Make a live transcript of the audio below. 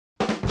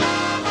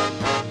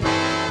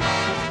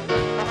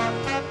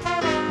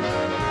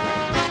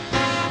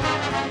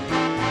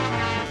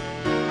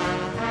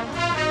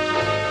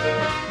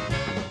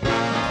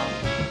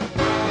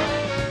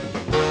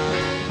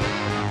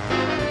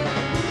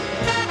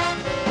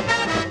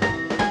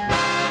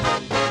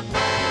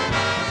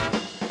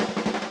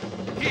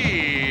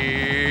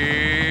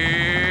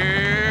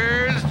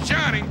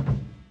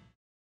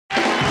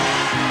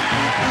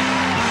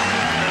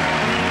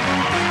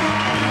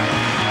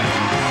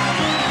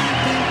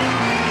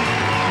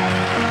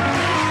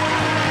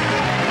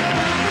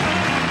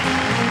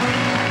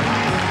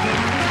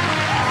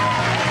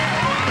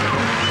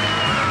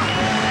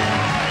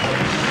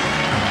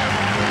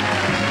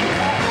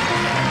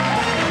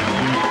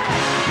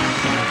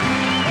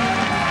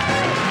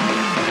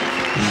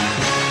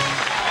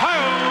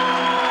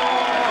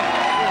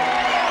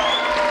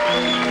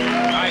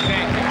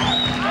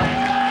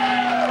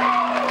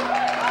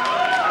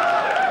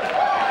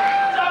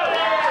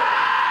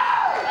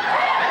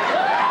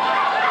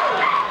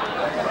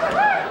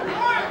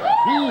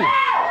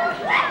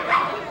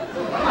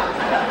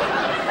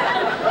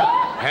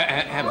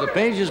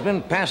Page has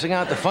been passing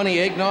out the funny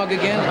eggnog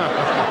again?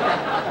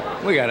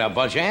 We got a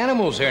bunch of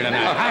animals here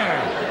tonight.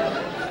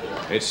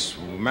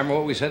 Remember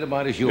what we said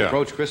about as you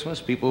approach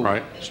Christmas?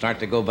 People start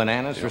to go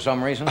bananas for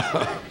some reason?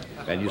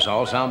 And you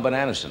all sound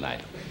bananas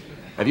tonight.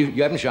 You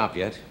haven't shopped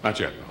yet? Not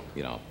yet, no.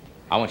 You know,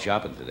 I went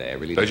shopping today. I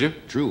really did. Did you?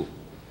 True.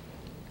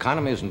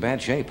 Economy is in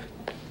bad shape.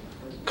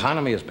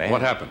 Economy is bad.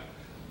 What happened?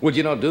 Well,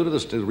 you know, due to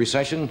the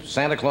recession,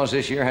 Santa Claus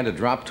this year had to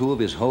drop 2 of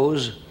his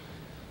hose.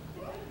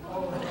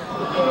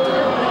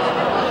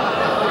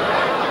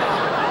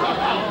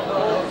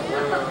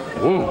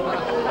 Ooh.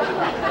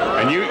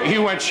 And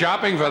you went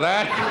shopping for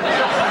that?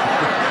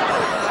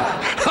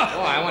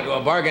 Oh, I went to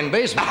a bargain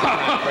basement for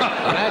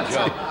that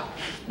joke.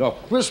 No,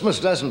 Christmas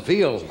doesn't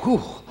feel...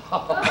 Whew.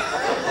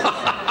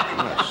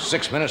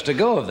 6 minutes to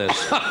go of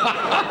this.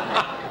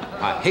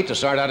 I hate to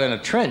start out in a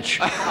trench.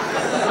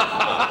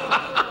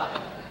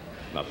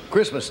 Now,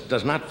 Christmas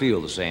does not feel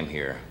the same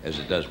here as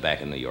it does back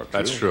in New York.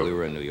 That's true. We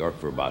were in New York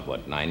for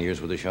about, 9 years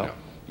with the show? Yeah.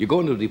 You go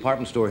into a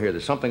department store here,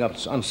 there's something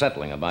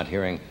unsettling about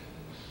hearing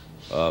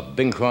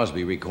Bing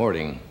Crosby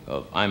recording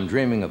of I'm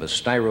Dreaming of a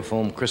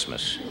Styrofoam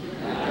Christmas.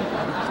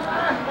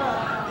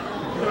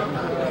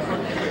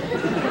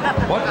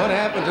 What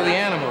happened to the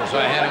animals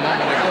I had a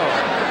moment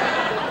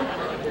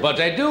ago? But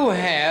they do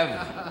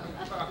have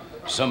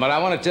some, but I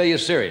want to tell you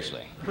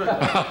seriously.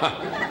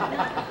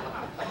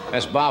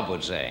 As Bob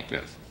would say.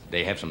 Yes.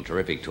 They have some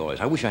terrific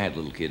toys. I wish I had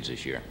little kids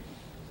this year.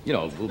 You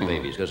know, little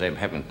babies, because they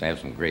have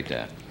some great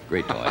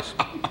toys.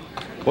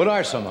 What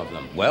are some of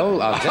them?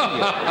 Well, I'll tell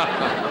you.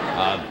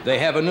 They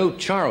have a new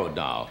Charo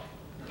doll.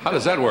 How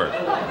does that work?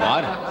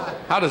 What?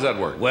 How does that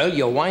work? Well,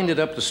 you wind it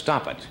up to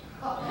stop it.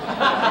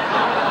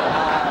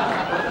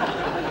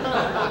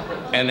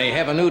 And they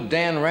have a new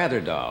Dan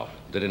Rather doll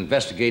that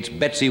investigates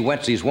Betsy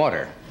Wetsy's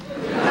water.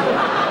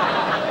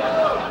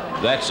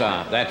 That's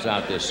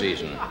out this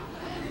season.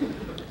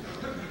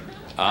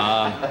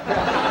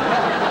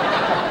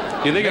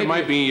 Do you think it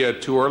might be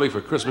too early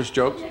for Christmas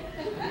jokes?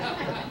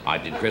 I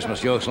did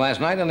Christmas jokes last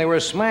night, and they were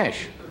a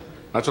smash.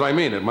 That's what I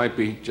mean. It might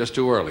be just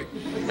too early.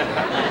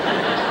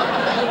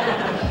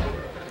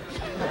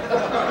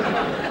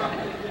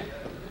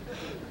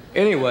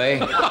 Anyway,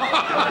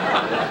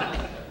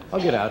 I'll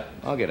get out.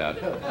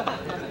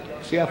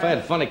 See, if I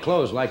had funny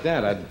clothes like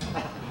that, I'd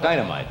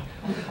dynamite.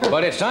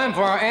 But it's time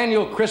for our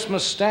annual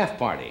Christmas staff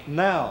party.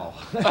 Now.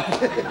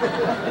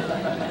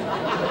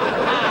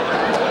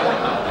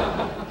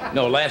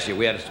 No, last year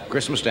we had a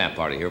Christmas staff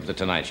party here at the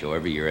Tonight Show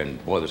every year,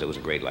 and boy, it was a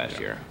great last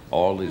year.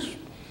 All the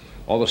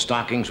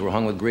stockings were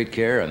hung with great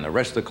care, and the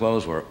rest of the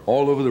clothes were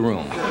all over the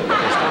room.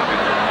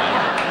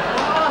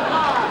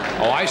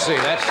 Oh, I see.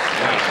 That's what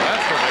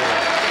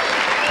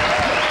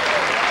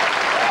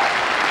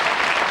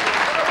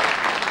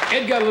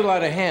Ed got a little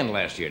out of hand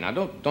last year. Now,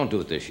 don't do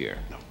it this year.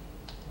 No.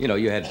 You know,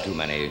 you had too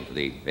many of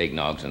the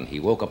eggnogs, and he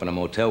woke up in a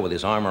motel with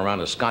his arm around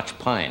a Scotch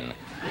pine.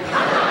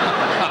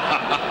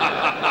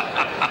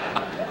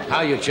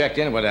 How you checked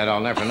in with that,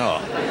 I'll never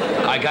know.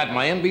 I got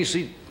my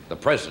NBC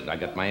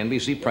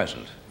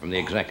present from the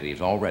executives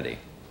already.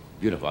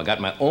 Beautiful. I got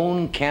my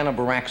own can of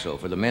Baraxo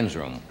for the men's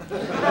room.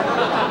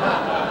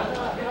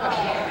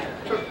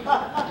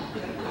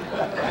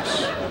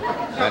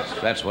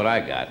 That's what I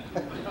got.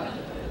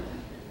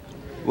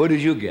 What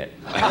did you get?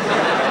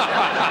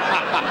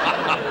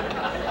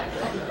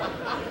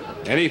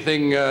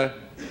 Anything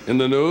in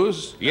the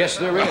news? Yes,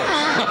 there is.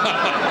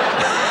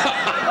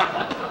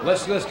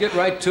 Let's get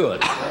right to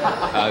it.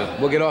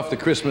 We'll get off the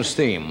Christmas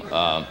theme.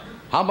 How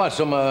about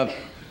some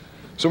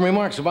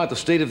remarks about the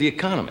state of the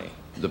economy?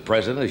 The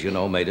president, as you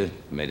know, made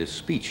a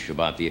speech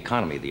about the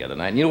economy the other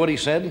night. And you know what he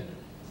said?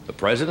 The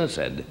president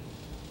said,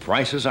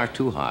 prices are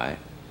too high,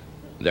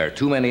 there are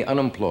too many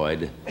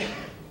unemployed,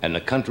 and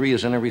the country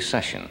is in a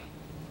recession.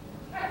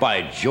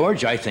 By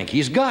George, I think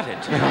he's got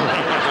it.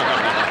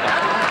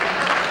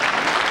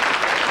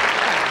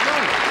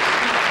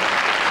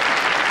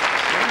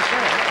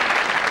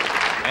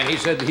 And he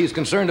said he's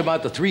concerned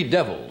about the 3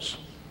 devils: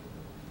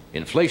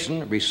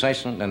 inflation,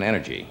 recession, and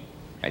energy.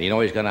 And you know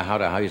how he's going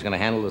to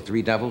handle the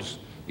 3 devils?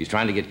 He's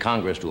trying to get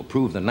Congress to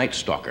approve the Night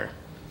Stalker.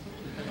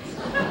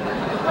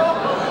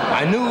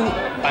 I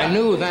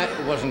knew that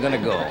wasn't going to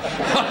go.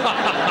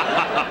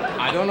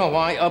 I don't know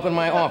why, up in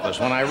my office,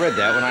 when I read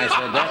that, when I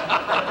said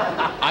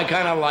that, I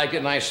kind of like it,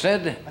 and I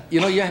said, you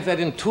know, you have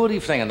that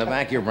intuitive thing in the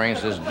back of your brain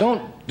that says,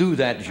 don't do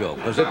that joke,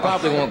 because it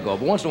probably won't go.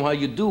 But once in a while,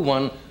 you do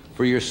one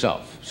for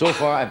yourself. So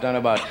far, I've done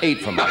about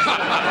 8 for myself.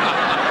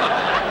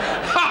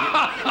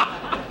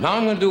 Now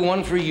I'm going to do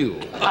one for you.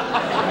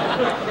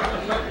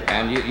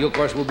 And you, of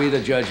course, will be the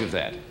judge of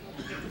that.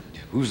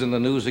 Who's in the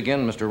news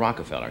again? Mr.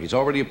 Rockefeller. He's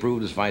already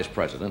approved as vice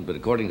president, but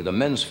according to the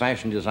men's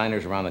fashion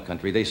designers around the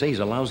country, they say he's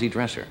a lousy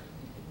dresser.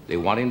 They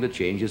want him to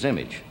change his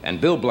image. And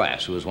Bill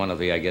Blass, who is one of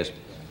the, I guess,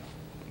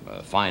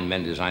 fine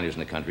men designers in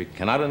the country,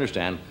 cannot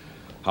understand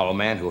how a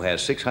man who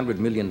has $600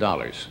 million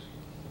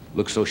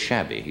looks so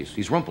shabby.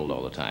 He's rumpled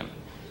all the time.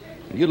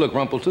 You'd look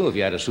rumpled, too, if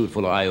you had a suit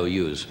full of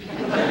IOUs.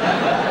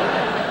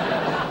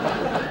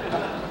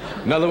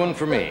 Another one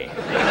for me.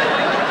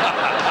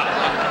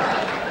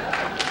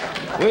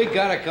 We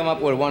gotta come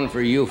up with one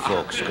for you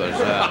folks, because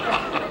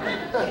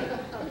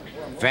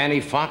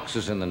Fanny Fox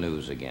is in the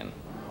news again.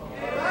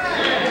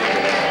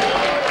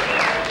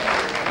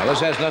 Now, this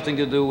has nothing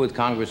to do with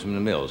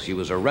Congressman Mills. She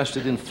was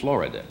arrested in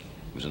Florida.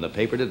 It was in the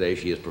paper today.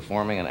 She is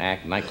performing an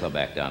act, nightclub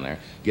act down there,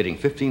 getting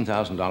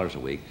 $15,000 a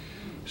week.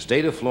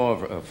 State of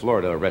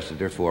Florida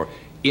arrested her for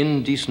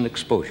indecent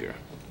exposure.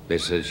 They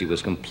said she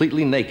was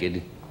completely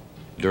naked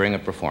during a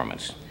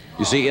performance.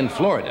 You see, in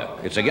Florida,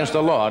 it's against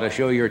the law to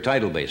show your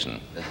tidal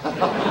basin.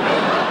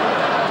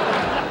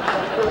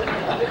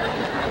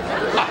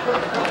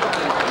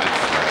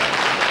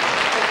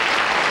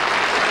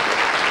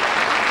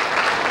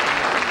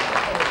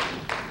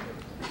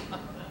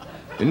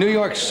 In New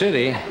York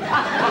City,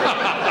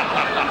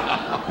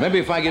 maybe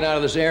if I get out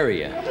of this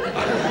area,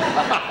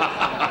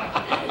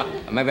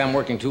 maybe I'm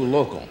working too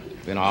local.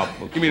 You know,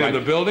 you mean in the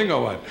building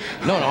or what?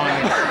 No,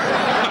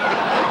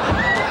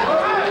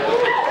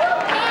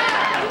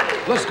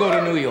 let's go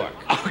to New York.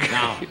 Okay.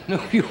 Now,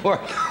 New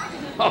York.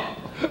 Oh,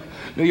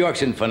 New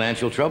York's in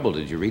financial trouble.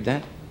 Did you read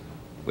that?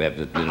 We have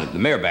the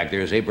mayor back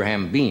there is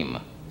Abraham Beam.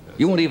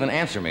 You won't even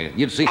answer me.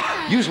 You'd see,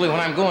 usually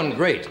when I'm going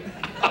great,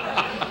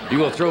 you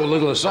will throw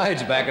little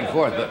asides back and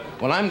forth, but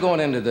when I'm going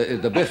into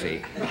the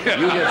biffy,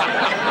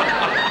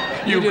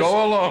 you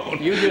go alone.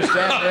 You just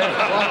stand there.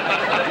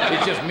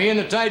 It's just me and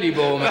the tidy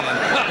bowl, man.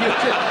 You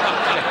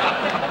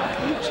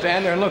just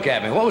stand there and look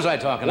at me. What was I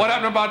talking about? What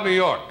happened about New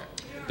York?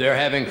 They're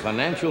having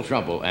financial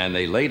trouble, and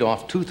they laid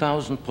off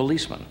 2,000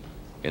 policemen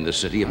in the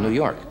city of New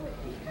York.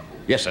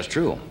 Yes, that's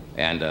true.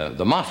 And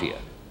the mafia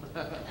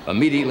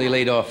immediately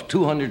laid off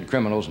 200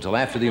 criminals until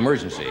after the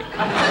emergency.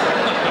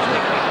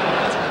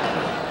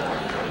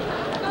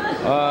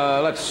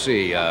 Let's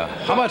see.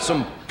 How about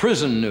some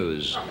prison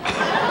news?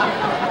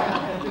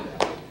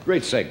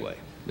 Great segue.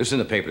 This is in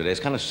the paper today. It's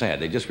kind of sad.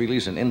 They just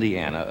released in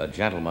Indiana a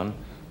gentleman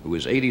who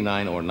is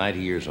 89 or 90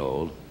 years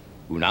old,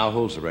 who now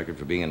holds the record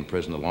for being in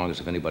prison the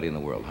longest of anybody in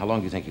the world. How long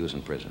do you think he was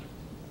in prison?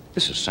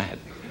 This is sad.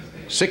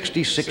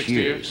 66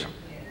 years.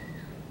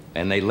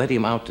 And they let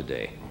him out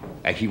today.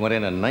 He went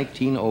in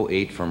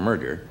 1908 for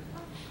murder.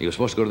 He was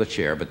supposed to go to the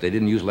chair, but they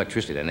didn't use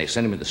electricity, and they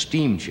sent him to the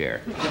steam chair.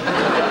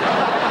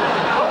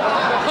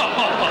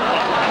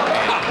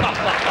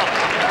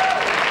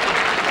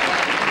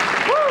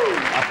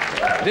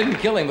 Didn't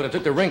kill him, but it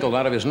took the wrinkle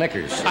out of his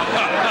knickers.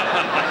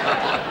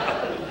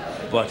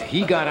 But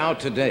he got out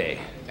today,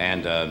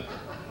 and to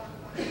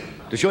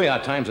show you how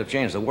times have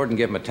changed, the warden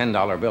gave him a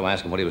 $10 bill,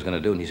 asked him what he was going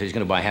to do, and he said he's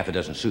going to buy half a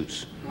dozen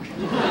suits.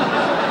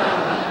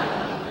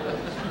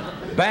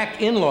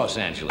 Back in Los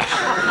Angeles.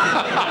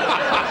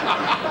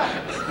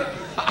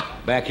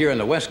 Back here on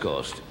the West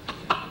Coast,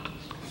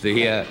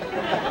 the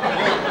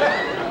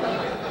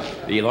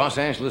Los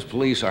Angeles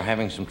police are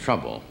having some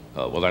trouble.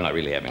 Well, they're not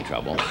really having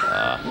trouble.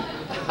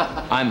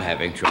 I'm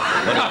having trouble.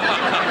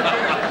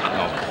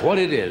 What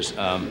it is,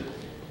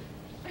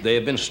 they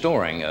have been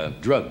storing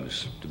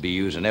drugs to be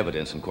used in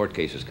evidence in court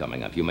cases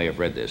coming up. You may have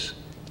read this.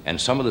 And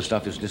some of the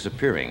stuff is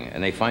disappearing,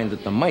 and they find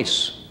that the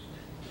mice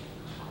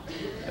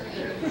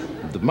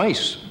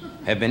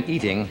have been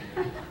eating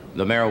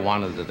the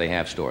marijuana that they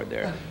have stored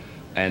there.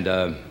 And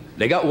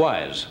they got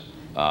wise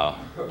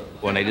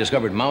when they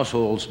discovered mouse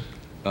holes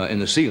in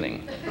the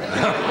ceiling.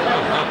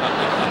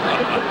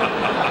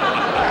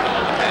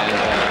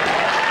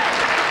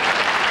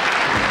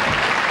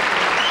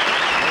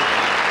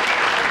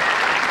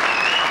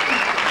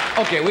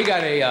 Okay, we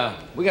got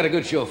a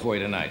good show for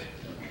you tonight.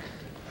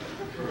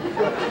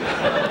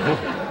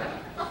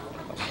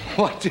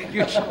 What do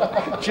you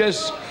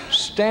just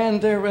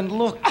stand there and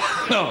look?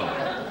 No.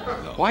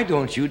 Why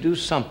don't you do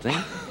something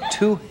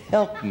to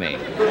help me?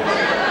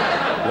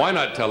 Why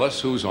not tell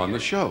us who's on the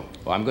show?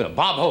 Well, I'm gonna.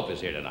 Bob Hope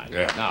is here tonight.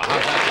 Yeah. Now,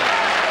 how's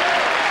that?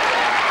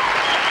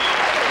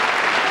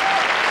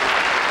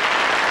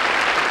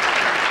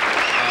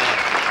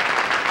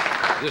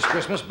 This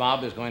Christmas,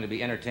 Bob is going to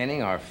be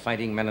entertaining our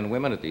fighting men and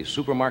women at the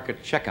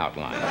supermarket checkout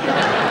line.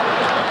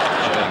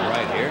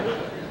 Right here.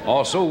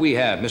 Also, we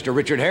have Mr.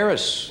 Richard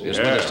Harris is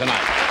with us tonight.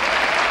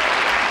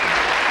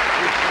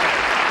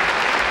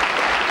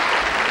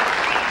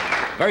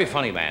 Very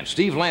funny man,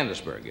 Steve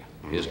Landesberg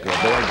is aboard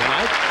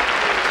tonight.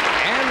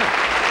 And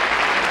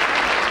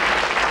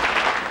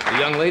the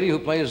young lady who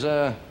plays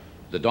the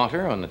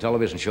daughter on the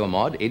television show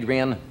Maude,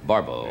 Adrienne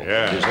Barbeau, is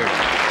here tonight.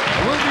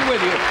 And we'll be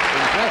with you in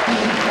fact.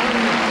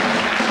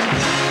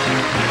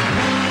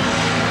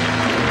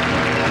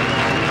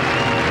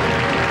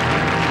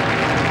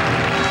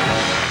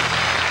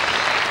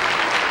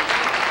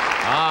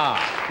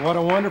 What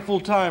a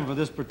wonderful time for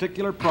this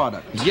particular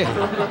product. Yeah.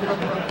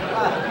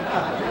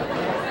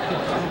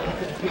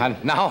 And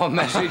now a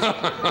message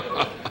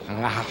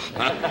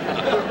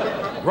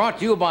brought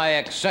to you by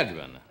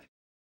Excedrin.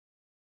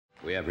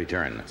 We have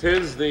returned.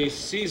 'Tis the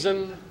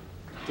season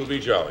to be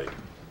jolly.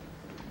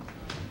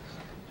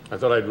 I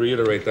thought I'd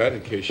reiterate that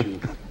in case you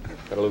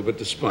got a little bit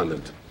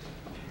despondent.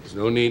 There's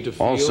no need to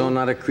feel... Also,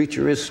 not a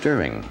creature is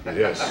stirring.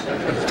 Yes,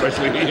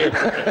 especially here.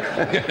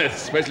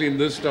 Especially in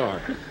this star.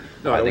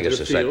 No, I think want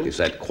you to feel. it's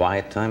that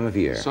quiet time of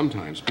year.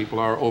 Sometimes people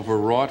are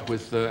overwrought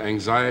with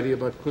anxiety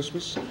about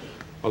Christmas.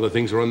 Other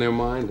things are on their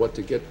mind, what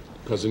to get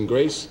Cousin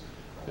Grace,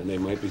 and they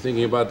might be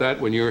thinking about that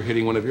when you're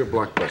hitting one of your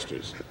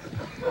blockbusters.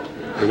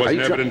 It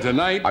wasn't evident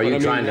tonight. Are you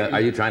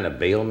trying to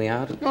bail me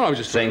out? No, I was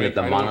just saying that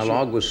the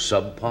monologue was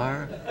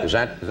subpar. Is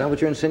that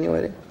what you're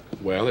insinuating?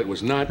 Well, it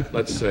was not.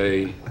 Let's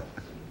say,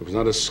 it was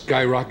not a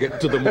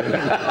skyrocket to the moon.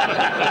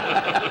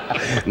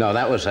 No,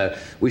 that was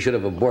we should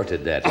have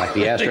aborted that, like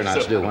the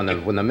astronauts do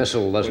when the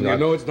missile doesn't. When you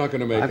know it's not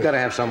going to make it. I've got to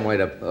have some way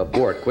to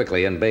abort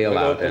quickly and bail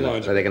out,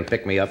 and so they can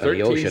pick me up in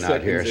the ocean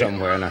out here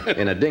somewhere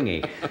in a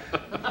dinghy.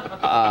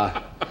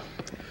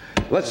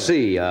 Let's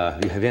see. You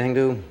have anything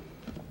to?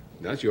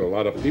 That's you. A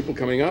lot of people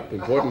coming up,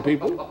 important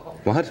people.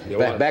 What?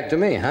 Back to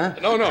me, huh?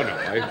 No.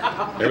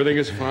 Everything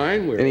is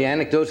fine. Any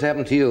anecdotes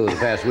happened to you the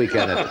past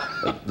weekend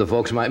that the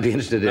folks might be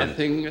interested in?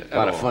 Nothing at all. A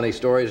lot of funny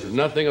stories?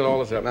 Nothing at all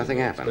has happened. Nothing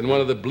happened. It's been one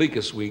of the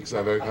bleakest weeks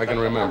I can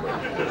remember. In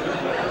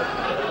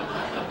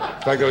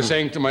fact, I was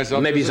saying to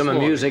myself... Maybe some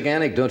amusing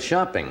anecdotes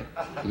shopping.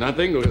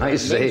 Nothing? I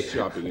see.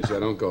 Shopping. You see, I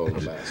don't go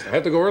last. I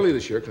have to go early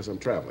this year because I'm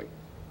traveling.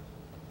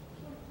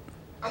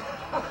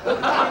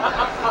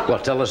 Well,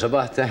 tell us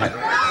about that.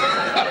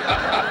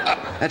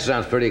 That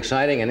sounds pretty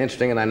exciting and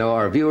interesting, and I know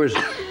our viewers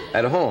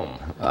at home.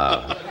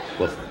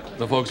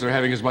 The folks are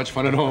having as much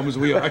fun at home as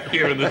we are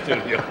here in the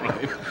studio,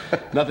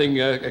 right? Nothing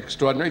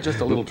extraordinary, just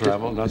a little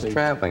travel. Nothing. Just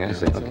traveling, I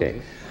see.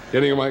 Okay.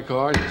 Getting in my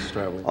car, just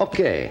traveling.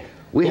 Okay.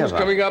 Who's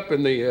coming up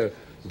in the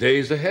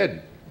days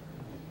ahead?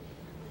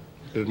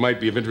 It might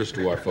be of interest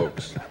to our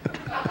folks.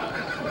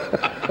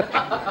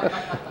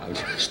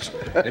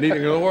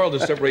 Anything in the world to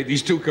separate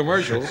these two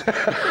commercials.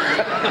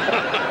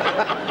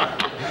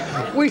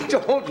 We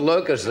don't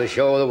look as the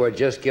show that we're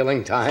just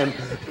killing time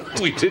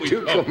to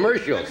two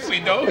commercials. We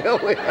don't?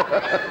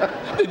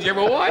 Did you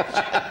ever watch?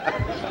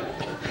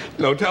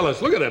 No, tell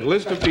us. Look at that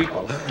list of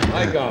people.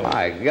 My God.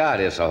 My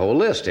God, it's a whole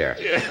list here.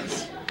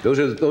 Yes. Those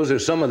are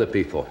some of the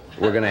people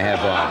we're going to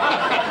have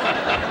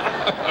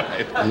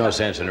on. No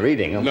sense in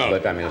reading them,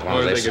 but I mean, as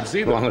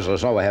long as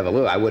that's all I have a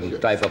look, I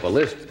wouldn't type up a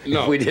list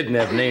if we didn't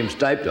have names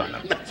typed on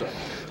them.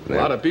 A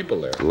lot of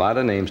people there. A lot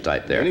of names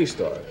typed there. Many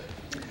stars.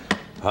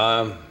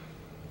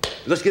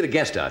 Let's get a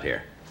guest out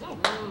here.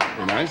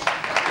 Be nice.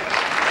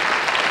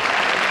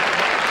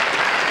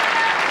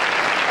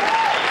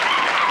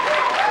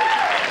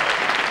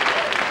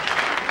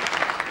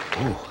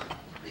 Oh.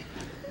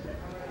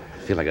 I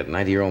feel like a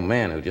 90-year-old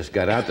man who just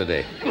got out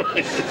today.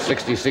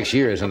 66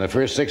 years in the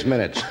first 6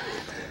 minutes.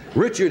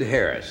 Richard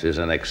Harris is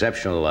an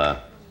exceptional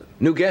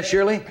new guest,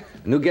 Shirley?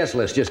 New guest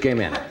list just came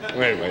in.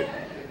 Wait.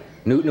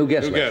 New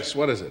guest list. New guest.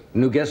 What is it?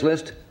 New guest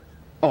list?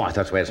 Oh, I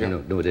thought we had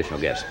some new additional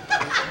guests.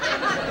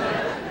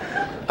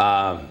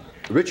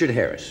 Richard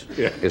Harris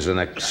is an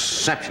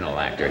exceptional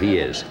actor. He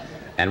is.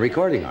 And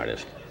recording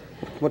artist.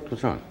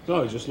 What's wrong? No, I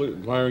was just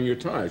admiring your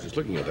tie. I was just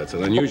looking at that. It's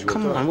an unusual tie.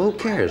 Come on, who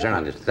cares?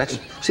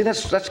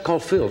 That's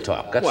called field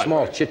talk. That's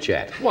small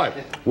chit-chat. What?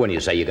 When you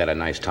say you got a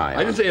nice tie. I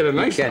didn't say you had a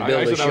nice tie.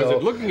 I said I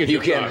was looking at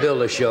your tie. You can't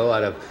build a show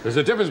out of... There's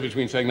a difference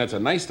between saying that's a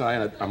nice tie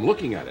and I'm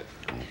looking at it.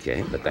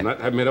 Okay, but that... I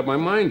haven't made up my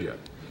mind yet.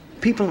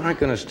 People aren't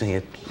going to stay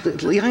at...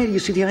 You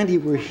see, the idea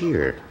we're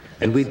here,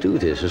 and we do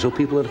this, is so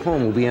people at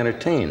home will be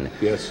entertained.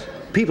 Yes.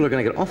 People are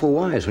going to get awful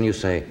wise when you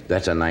say,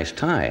 that's a nice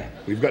tie.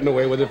 We've gotten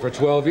away with it for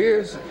 12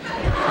 years.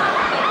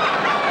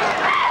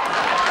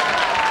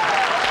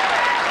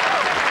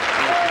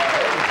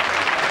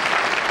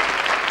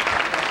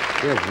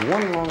 There's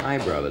one long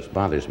eyebrow that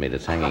bothers me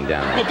that's hanging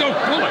down. Well, don't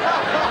pull it.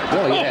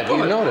 No,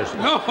 you noticed.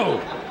 No.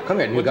 Come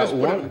here, you got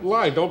one.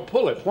 Why? Don't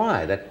pull it.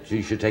 Why?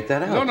 You should take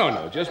that out.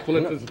 No. Just pull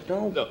it.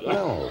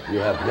 No. You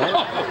have one.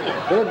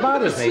 Well, it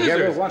bothers me. You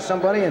ever watch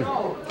somebody and...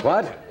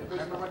 What?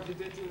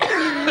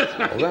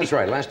 Well, that's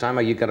right. Last time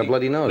you got a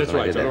bloody nose. That's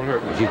right. So don't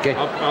hurt me.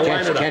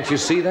 Can't you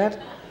see that?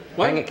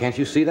 What? Can't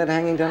you see that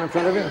hanging down in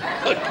front of you?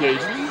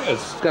 Occasionally,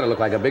 yes. It's got to look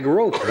like a big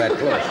rope that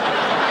close.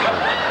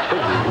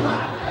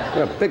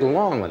 You're a big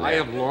long one there. I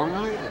have long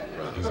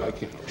eyebrows.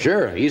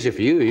 Sure, easy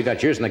for you. You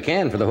got yours in the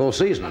can for the whole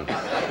season.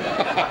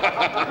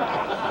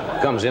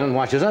 Comes in and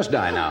watches us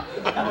die now.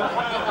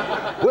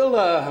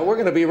 Well, we're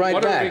going to be right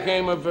back. Whatever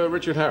became of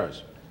Richard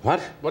Harris? What?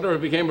 Whatever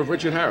became of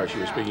Richard Harris you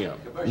were speaking of?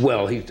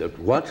 Well,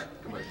 what?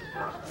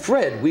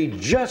 Fred, we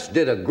just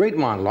did a great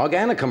monologue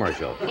and a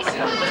commercial.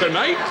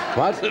 Tonight?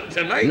 What?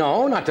 Tonight?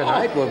 No, not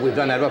tonight. Well, we've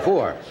done that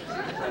before.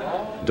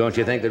 Don't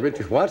you think that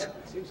Richard... What?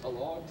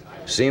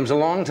 Seems a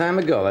long time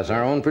ago. That's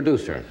our own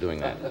producer doing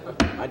that.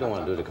 I don't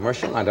want to do the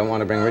commercial. I don't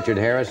want to bring Richard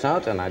Harris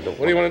out, and I don't...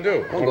 What do you want to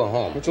do? I'll go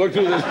home. Let's look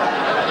through this...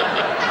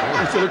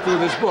 Let's look through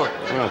this book.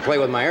 I'm going to play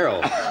with my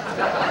arrow.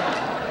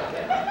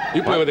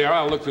 You play with the arrow,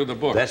 I'll look through the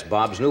book. That's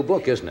Bob's new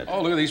book, isn't it?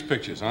 Oh, look at these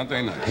pictures. Aren't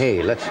they nice?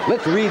 Hey, let's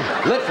read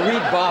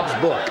Bob's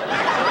book.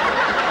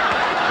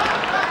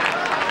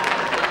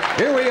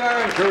 Here we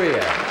are in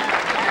Korea.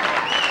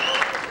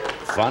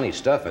 Funny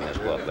stuff in this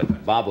book,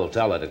 but Bob will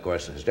tell it, of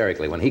course,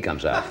 hysterically when he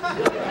comes out.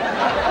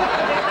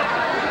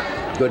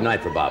 Good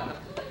night for Bob.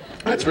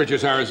 That's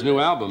Richard Harris' new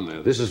album,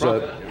 there. This is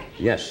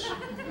yes.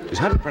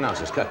 How do you pronounce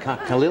this?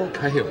 Khalil?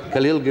 Khalil.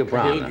 Khalil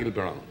Gibran. Khalil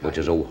Gibran. Which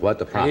is What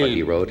the Prophet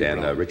he wrote,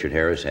 and Richard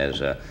Harris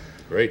has...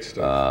 Great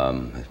stuff.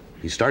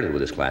 He started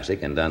with his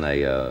classic and done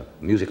a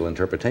musical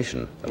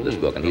interpretation of this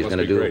book, and he's going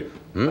to do... Great.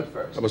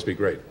 That must be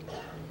great.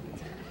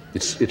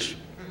 It's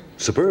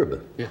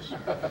superb. Yes.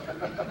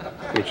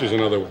 Which is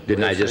another...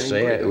 Didn't I just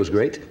say it was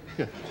great?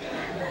 Yeah.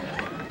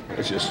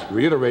 It's just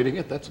reiterating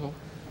it, that's all.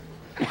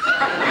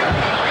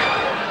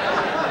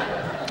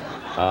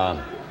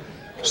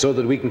 So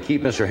that we can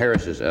keep Mr.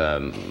 Harris's...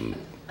 so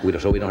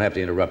we don't have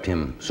to interrupt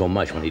him so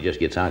much when he just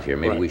gets out here.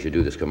 Maybe we should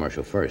do this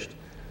commercial first.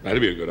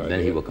 That'd be a good idea.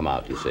 Then he will come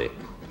out, you see.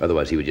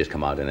 Otherwise, he would just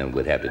come out and then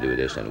we'd have to do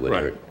this and it would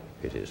hurt.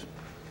 It is.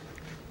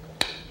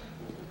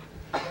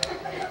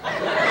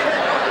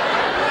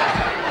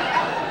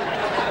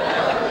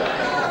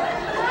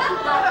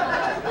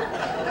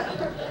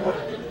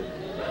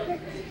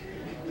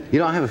 You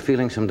know, I have a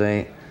feeling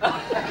someday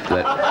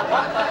that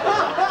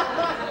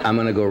I'm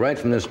going to go right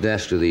from this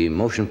desk to the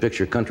motion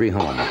picture country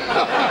home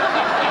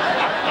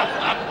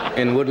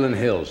in Woodland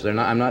Hills. They're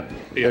not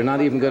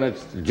even going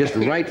to, just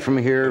right from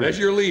here. And as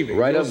you're leaving,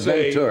 right up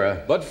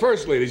Ventura. But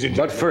first, ladies and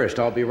gentlemen. But first,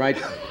 I'll be right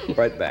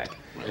back.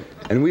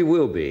 And we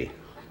will be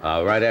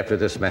right after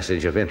this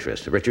message of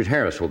interest. Richard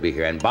Harris will be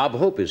here, and Bob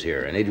Hope is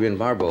here, and Adrienne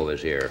Barbeau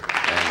is here.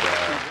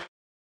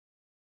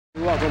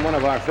 And welcome one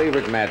of our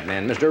favorite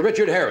madmen, Mr.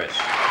 Richard Harris.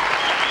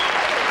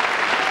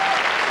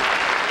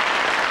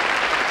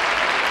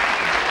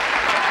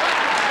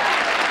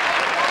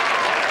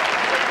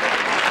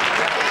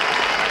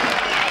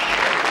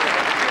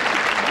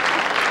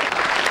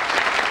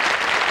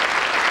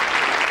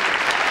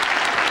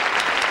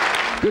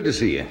 Good to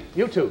see you.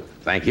 You too.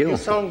 Thank you. You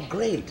sound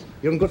great.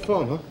 You're in good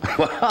form, huh?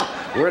 Well,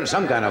 we're in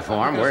some kind of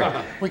form.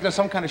 We got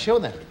some kind of show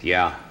then.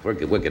 Yeah, we'll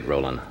get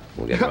rolling.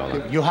 We'll get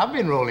rolling. You have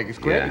been rolling. It's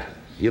great. Yeah.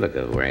 You look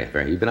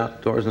very... You been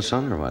outdoors in the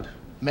sun or what?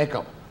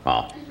 Makeup.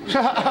 Oh.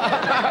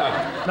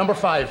 Number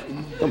 5.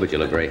 Oh, but you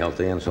look very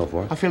healthy and so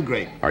forth. I feel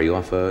great. Are you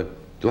off... the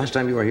last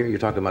time you were here, you were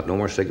talking about no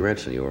more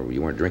cigarettes and you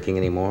weren't drinking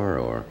anymore,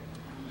 or...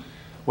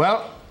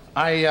 Well,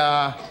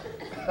 I'm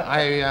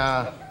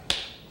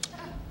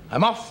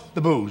off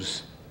the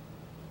booze.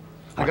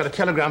 I got a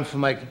telegram from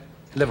my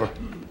liver.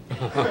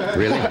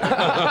 Really?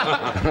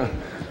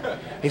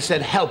 He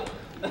said, help.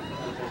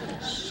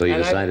 So you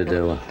decided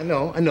to...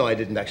 No, I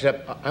didn't actually.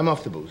 I'm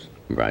off the booze.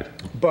 Right.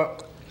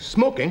 But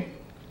smoking,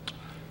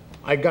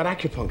 I got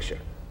acupuncture.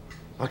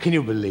 Oh, can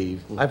you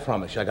believe? I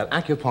promise you, I got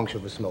acupuncture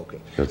for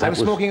smoking. I was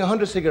smoking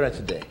 100 cigarettes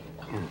a day.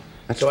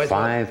 That's so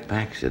 5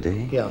 packs a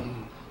day? Yeah.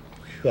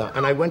 Yeah,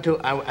 and I went to...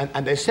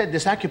 and they said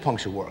this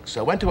acupuncture works.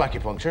 So I went to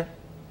acupuncture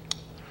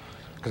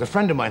because a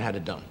friend of mine had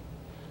it done.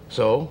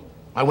 So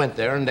I went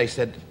there and they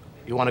said,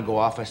 you want to go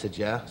off? I said,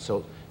 yeah.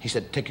 So he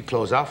said, take your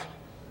clothes off.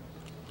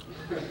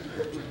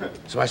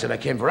 So I said, I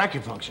came for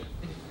acupuncture.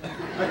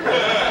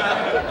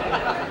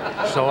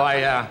 So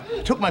I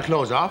took my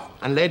clothes off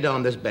and laid down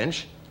on this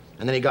bench,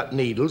 and then he got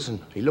needles and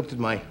he looked at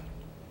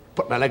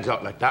put my legs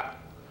out like that,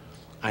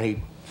 and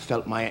he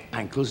felt my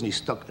ankles and he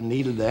stuck a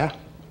needle there,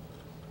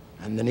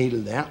 and the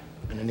needle there,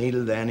 and a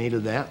needle there,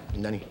 needle there,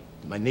 and then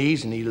my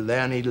knees, a needle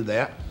there, needle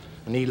there,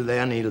 a needle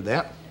there, needle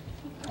there.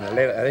 And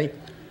I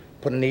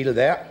put a needle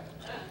there,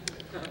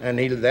 and a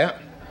needle there.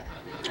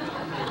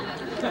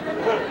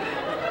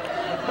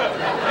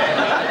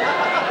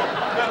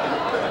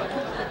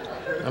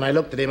 And I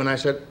looked at him and I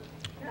said,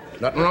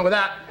 nothing wrong with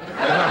that.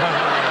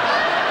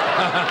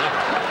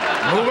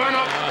 Move on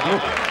up.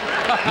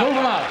 Move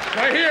him out.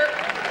 Right here.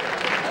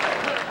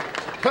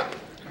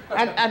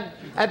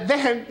 And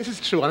then, this is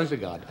true, honest to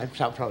God, I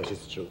promise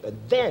it's true. And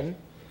then,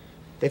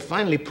 they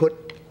finally put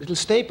little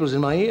staples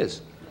in my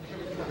ears.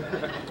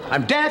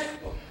 I'm deaf,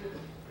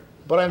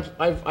 but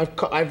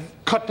I've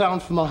cut down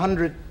from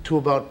 100 to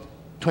about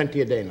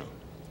 20 a day now.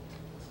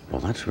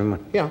 Well, that's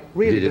remarkable. Yeah,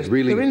 really. Did it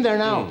really... They're in there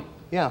now.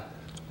 Yeah.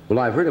 Well,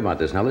 I've heard about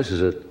this. Now, this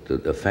is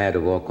a fad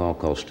of alcohol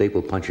called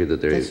staple puncture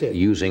that they're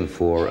using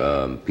for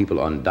people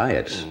on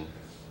diets.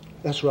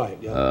 That's right,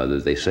 yeah.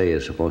 That they say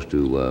is supposed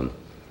to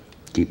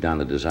keep down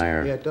the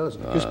desire. Yeah, it does.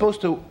 You're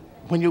supposed to,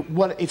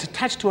 it's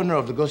attached to a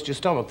nerve that goes to your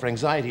stomach for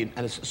anxiety,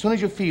 and as soon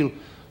as you feel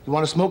you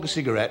want to smoke a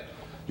cigarette,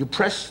 you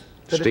press...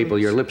 Staple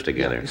your lips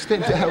together.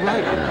 Yeah,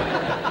 right.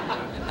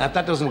 Yeah. And if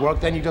that doesn't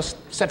work, then you just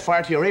set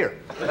fire to your ear.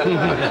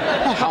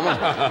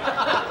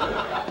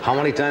 How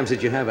many times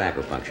did you have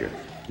acupuncture?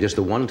 Just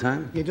the one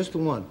time? Yeah, just the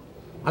one.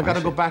 I got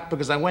to go back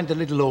because I went a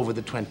little over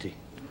the 20.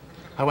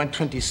 I went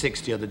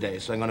 26 the other day,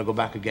 so I'm going to go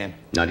back again.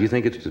 Now, do you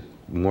think it's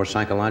more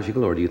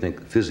psychological, or do you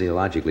think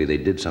physiologically they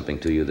did something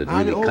to you that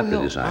really cut the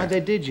desire? They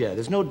did, yeah.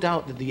 There's no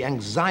doubt that the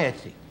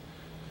anxiety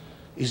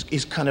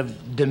is kind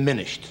of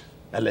diminished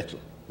a little.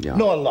 Yeah.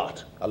 No, a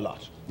lot.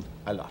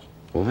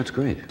 Well, that's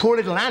great. Poor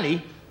little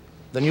Annie,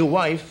 the new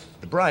wife,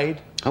 the bride.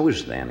 How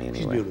is Annie,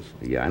 anyway? She's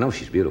beautiful. Yeah, I know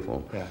she's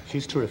beautiful. Yeah,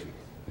 she's terrific.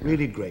 Yeah.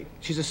 Really great.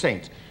 She's a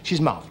saint.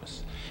 She's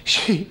marvelous.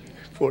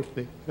 Poor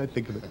thing, I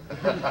think of it.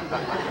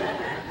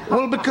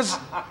 Well, because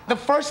the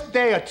first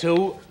day or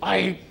two,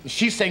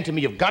 she's saying to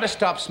me, you've got to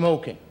stop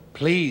smoking.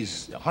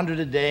 Please, 100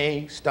 a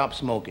day, stop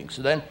smoking.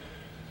 So then,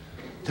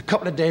 The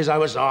couple of days I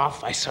was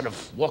off, I sort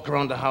of walk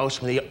around the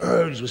house when the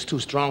urge was too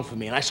strong for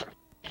me, and I sort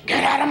of,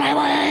 get out of my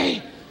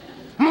way!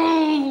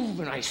 Move!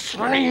 And I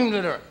screamed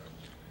at her.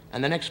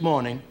 And the next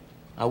morning,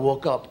 I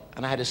woke up,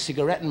 and I had a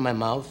cigarette in my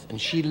mouth, and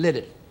she lit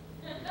it.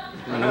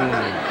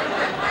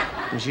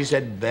 And she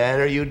said,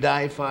 better you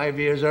die 5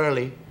 years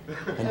early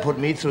and put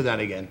me through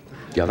that again.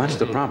 Yeah, that's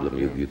the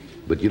problem.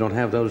 But you don't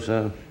have those,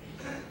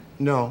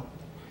 No.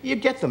 You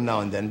get them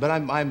now and then, but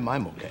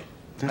I'm okay.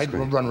 That's I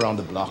great. run around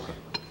the block.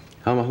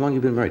 How long have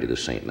you been married to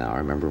this saint now? I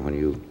remember when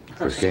you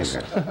first came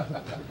here.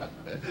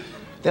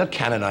 They'll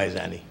canonize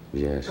Annie.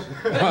 Yes.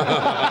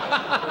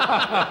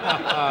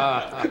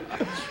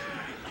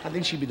 I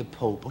think she'd be the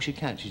Pope. Oh, she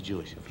can't. She's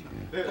Jewish.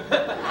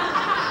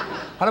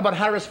 How about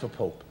Harris for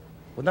Pope?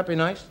 Wouldn't that be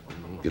nice?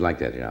 You like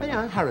that, yeah?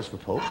 Yeah, Harris for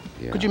Pope.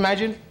 Yeah. Could you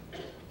imagine?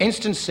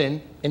 Instant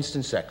sin,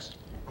 instant sex.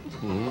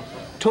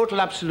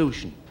 Total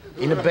absolution.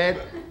 In a bed,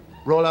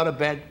 roll out of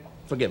bed,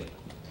 forgiven.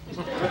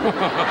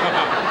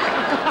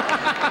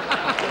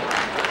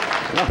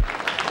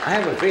 I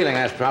have a feeling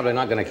that's probably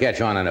not going to catch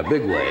on in a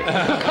big way.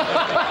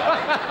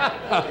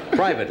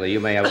 Privately, you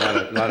may have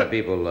a lot of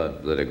people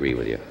that agree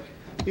with you.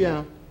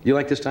 Yeah. You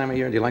like this time of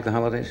year? Do you like the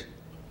holidays?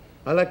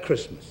 I like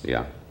Christmas.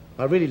 Yeah.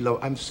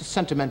 I'm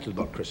sentimental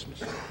about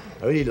Christmas.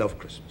 I really love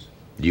Christmas.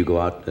 Do you go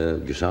out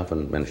yourself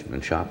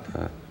and shop?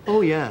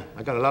 Oh, yeah.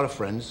 I got a lot of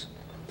friends,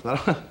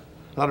 a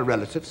lot of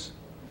relatives,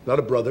 a lot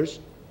of brothers,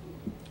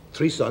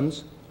 3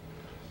 sons.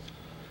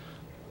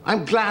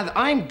 I'm glad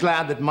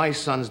that my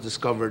sons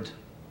discovered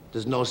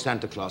there's no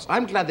Santa Claus.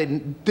 I'm glad they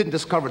didn't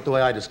discover it the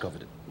way I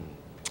discovered it.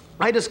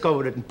 I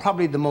discovered it in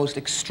probably the most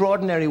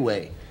extraordinary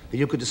way that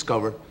you could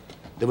discover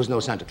there was no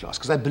Santa Claus,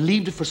 because I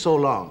believed it for so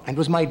long. And it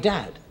was my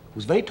dad, who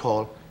was very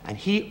tall, and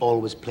he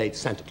always played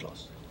Santa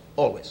Claus.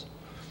 Always.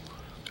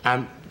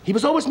 He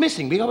was always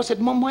missing. We always said,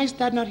 Mom, why is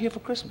Dad not here for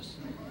Christmas?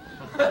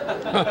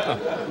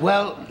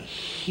 Well,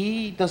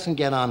 he doesn't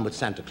get on with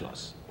Santa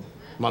Claus.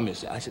 Mom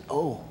used to say, I said,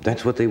 oh.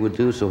 That's what they would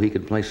do so he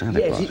could play Santa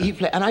Claus. Yes, he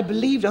played, and I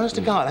believed, honest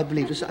to God, I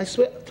believed it. I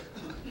swear.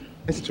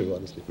 It's true,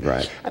 honestly.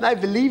 Right. And I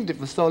believed it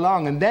for so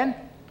long. And then,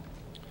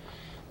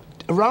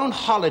 around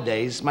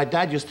holidays, my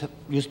dad used to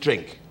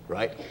drink,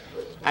 right?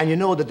 And you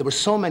know that there were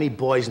so many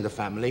boys in the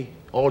family,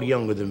 all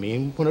younger than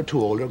me, 1 or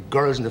 2 older,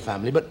 girls in the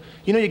family. But,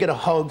 you know, you get a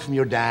hug from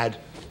your dad,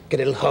 get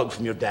a little hug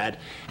from your dad.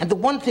 And the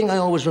one thing I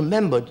always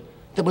remembered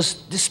that was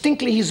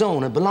distinctly his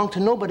own and belonged to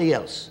nobody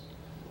else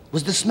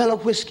was the smell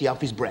of whiskey off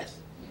his breath.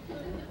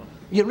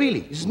 Yeah, really,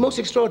 this is most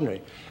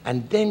extraordinary.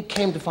 And then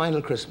came the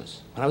final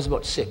Christmas, when I was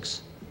about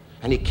 6.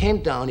 And he came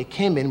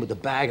in with the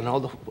bag and all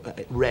the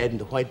red and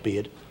the white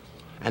beard.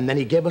 And then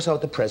he gave us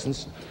out the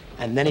presents.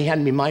 And then he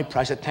handed me my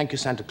prize. I said, thank you,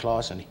 Santa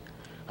Claus. And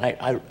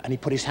he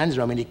put his hands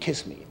around me and he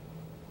kissed me.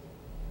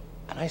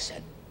 And I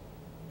said,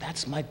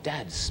 that's my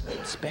dad's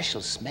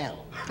special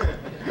smell.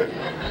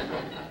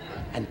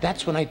 And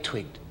that's when I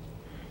twigged.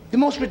 The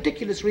most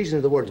ridiculous reason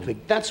of the word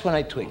twig. That's when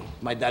I twigged.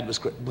 My dad was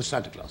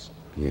Santa Claus.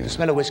 Yeah. The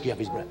smell of whiskey off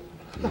his breath.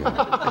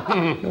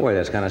 Yeah. Boy,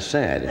 that's kind of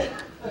sad.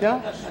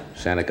 Yeah?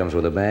 Santa comes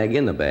with a bag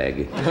in the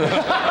bag.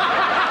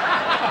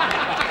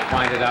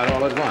 Find it out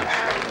all at once.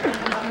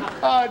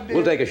 Oh, dear.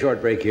 We'll take a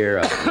short break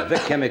here. The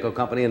Vic Chemical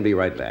Company and be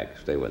right back.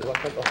 Stay with us.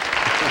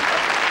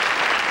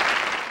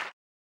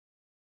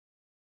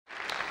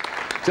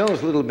 Tell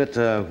us a little bit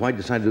why you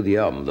decided to do the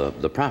album.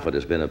 The Prophet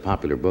has been a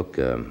popular book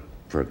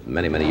for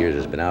many, many years.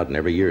 It's been out, and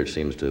every year it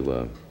seems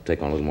to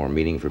take on a little more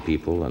meaning for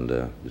people, and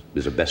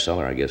is a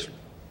bestseller, I guess,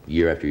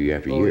 year after year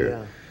after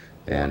year.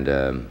 Yeah. And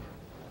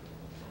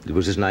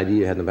was this an idea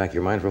you had in the back of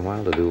your mind for a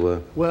while to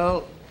do?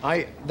 Well,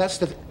 it's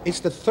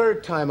the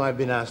 3rd time I've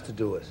been asked to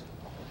do it.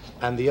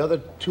 And the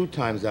other 2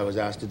 times I was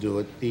asked to do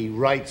it, the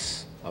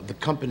rights of the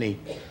company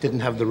didn't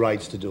have the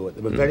rights to do it.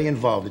 They were very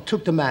involved. It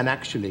took the man,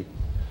 actually,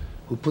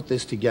 who put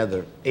this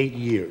together 8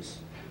 years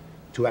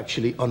to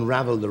actually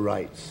unravel the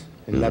rights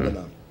in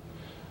Lebanon.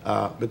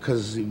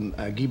 Because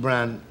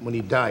Gibran, when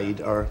he died,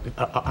 or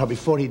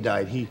before he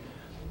died, he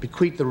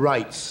bequeathed the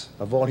rights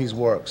of all his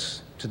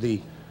works to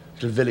the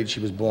little village he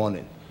was born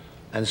in.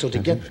 And so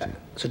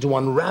to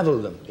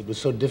unravel them, it was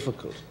so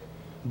difficult.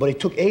 But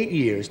it took 8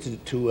 years to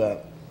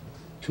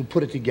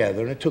put it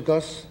together, and it took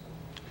us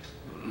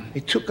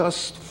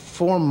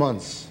 4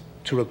 months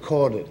to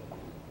record it,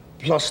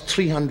 plus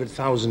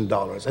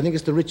 $300,000. I think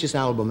it's the richest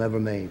album ever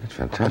made. That's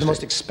fantastic. The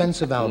most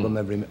expensive album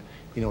ever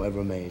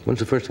made. When's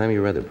the first time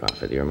you read The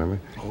Prophet? Do you remember?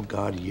 Oh,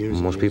 God, years.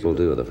 Most people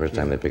do. The first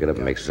time they pick it up,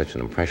 it makes such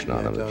an impression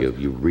on them that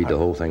you read the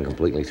whole thing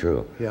completely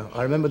through. Yeah,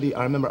 I remember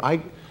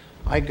I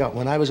got,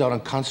 when I was out on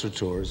concert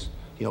tours,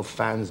 you know,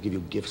 fans give you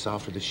gifts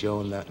after the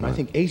show and that, and I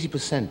think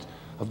 80%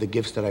 of the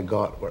gifts that I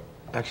got were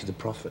actually The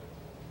Prophet.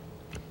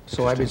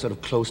 So I've been sort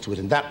of close to it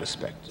in that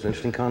respect. It's an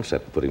interesting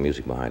concept, putting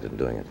music behind it and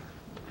doing it.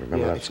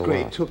 Remember that it's so great.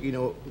 well. It took, you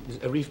know,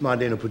 Arif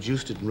Mardin, who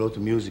produced it and wrote the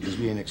music, is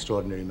really an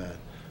extraordinary man.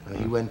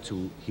 He went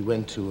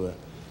to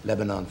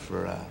Lebanon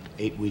for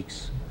 8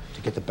 weeks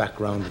to get the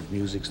background of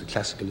music, the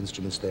classical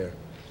instruments there,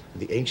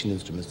 and the ancient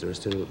instruments that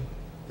still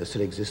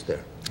exist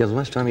there. Yeah, the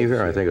last time you were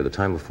here, I think, or the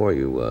time before,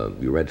 you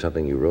read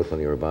something you wrote when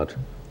you were about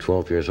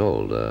 12 years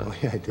old. Oh,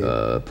 yeah, I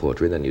did.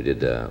 Poetry. Then you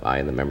did I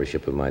in the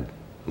Membership of My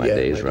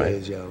Days, right?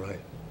 Days, yeah, right.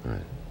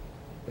 Right.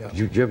 Yeah.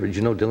 Did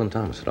you know Dylan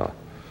Thomas at all?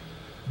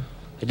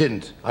 I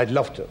didn't. I'd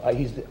love to.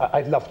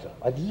 I'd love to.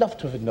 I'd love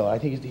to have known. I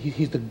think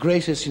he's the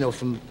greatest, you know,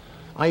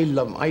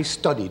 I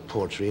studied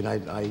poetry, and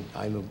I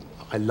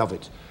love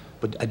it.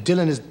 But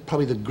Dylan is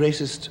probably the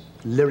greatest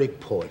lyric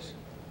poet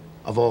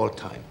of all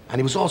time. And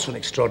he was also an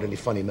extraordinarily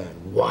funny man.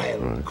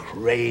 Wild,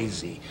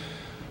 crazy,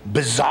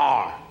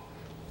 bizarre,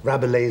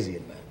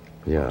 Rabelaisian man.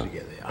 Yeah.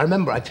 Altogether. I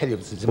remember, I tell you,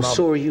 Well,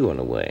 so are you in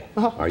a way.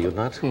 Are you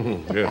not?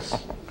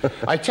 Yes.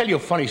 I'll tell you a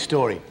funny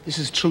story. This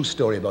is a true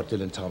story about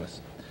Dylan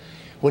Thomas.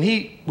 When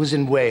he was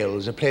in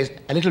Wales, a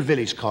little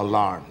village called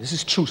Larne. This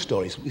is true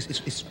story.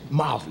 It's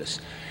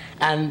marvelous.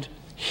 And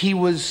he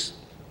was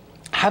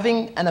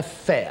having an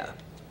affair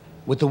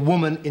with a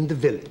woman in the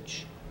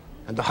village.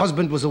 And the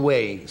husband was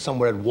away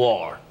somewhere at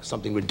war,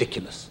 something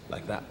ridiculous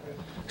like that.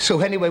 So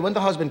anyway, when the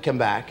husband came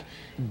back,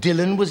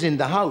 Dylan was in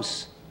the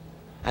house.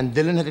 And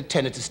Dylan had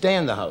intended to stay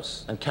in the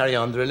house and carry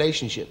on the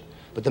relationship.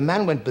 But the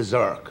man went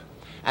berserk.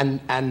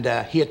 And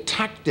he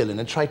attacked Dylan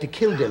and tried to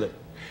kill Dylan.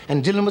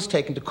 And Dylan was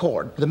taken to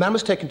court. The man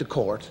was taken to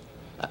court,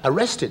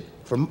 arrested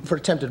for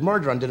attempted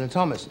murder on Dylan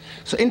Thomas.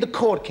 So in the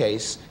court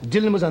case,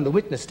 Dylan was on the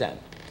witness stand.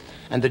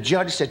 And the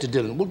judge said to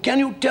Dylan, well, can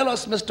you tell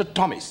us, Mr.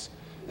 Thomas,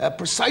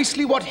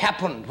 precisely what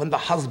happened when the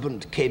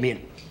husband came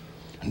in?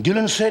 And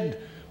Dylan said,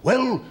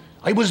 well,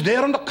 I was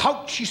there on the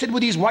couch, he said,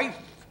 with his wife.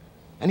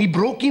 And he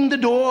broke in the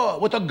door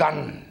with a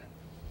gun.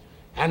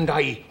 And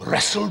I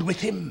wrestled with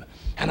him,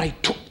 and I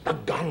took the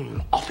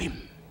gun off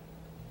him.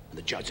 And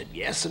the judge said,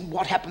 yes, and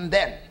what happened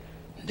then?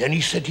 And then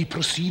he said he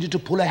proceeded to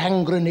pull a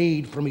hand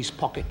grenade from his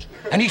pocket.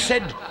 And he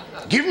said,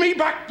 give me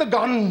back the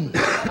gun.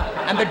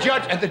 And the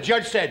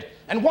judge said,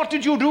 and what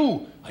did you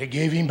do? I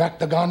gave him back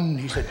the gun.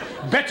 He said,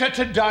 better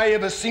to die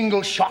of a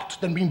single shot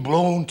than being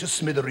blown to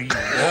smithereens.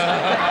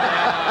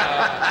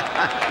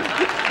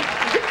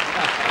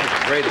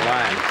 Great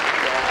line.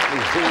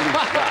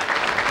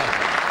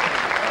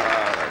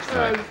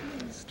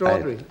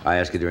 Extraordinary. I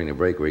asked you during the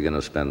break where you're going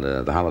to spend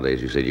the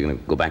holidays. You said you're going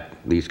to go back to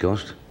the East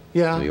Coast?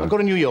 Yeah, I'll go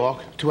to New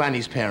York to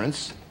Annie's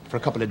parents for a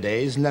couple of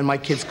days, and then my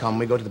kids come,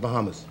 we go to the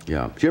Bahamas.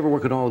 Yeah. Did you ever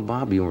work at all with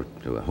Bob? You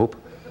worked to Hope?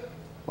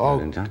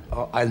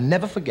 I'll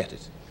never forget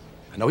it.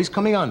 I know he's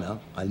coming on now.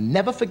 I'll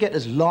never forget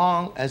as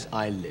long as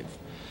I live.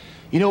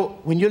 You know,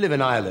 when you live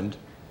in Ireland,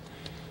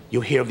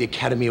 you hear of the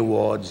Academy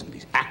Awards and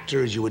these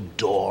actors you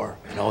adore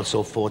and all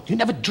so forth. I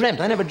never dreamt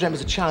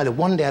as a child that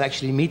one day I'd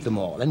actually meet them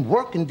all and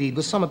work indeed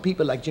with some of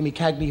people like Jimmy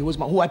Cagney,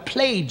 who I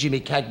played Jimmy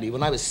Cagney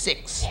when I was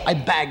 6. I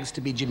bags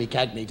to be Jimmy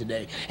Cagney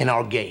today in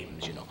our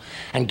games, you know,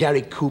 and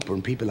Gary Cooper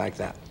and people like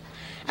that.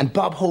 And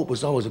Bob Hope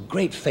was always a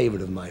great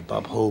favorite of mine,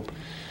 Bob Hope.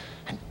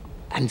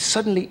 And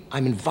suddenly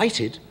I'm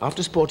invited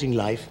after Sporting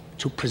Life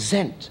to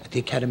present at the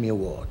Academy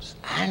Awards.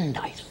 And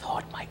I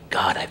thought, my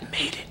God, I've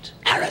made it.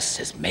 Harris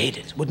has made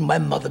it. Wouldn't my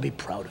mother be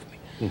proud of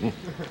me?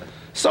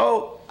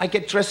 So I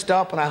get dressed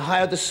up and I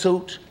hire the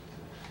suit.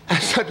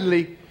 And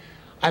suddenly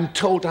I'm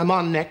told I'm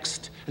on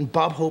next. And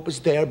Bob Hope is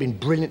there, being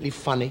brilliantly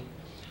funny.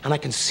 And I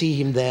can see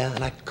him there.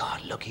 And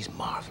God, look, he's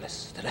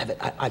marvelous.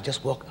 I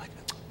just walk.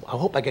 I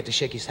hope I get to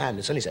shake his hand.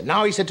 And suddenly he said,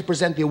 now he said to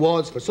present the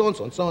awards for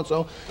so-and-so and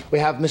so-and-so. We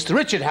have Mr.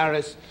 Richard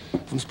Harris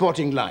from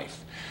Sporting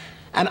Life.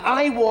 And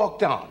I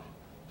walked on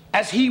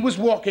as he was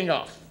walking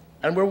off.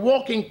 And we're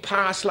walking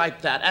past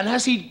like that. And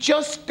as he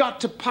just got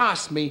to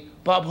pass me,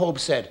 Bob Hope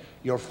said,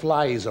 your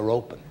flies are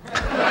open.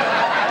 And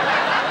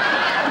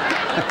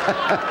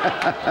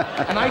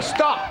I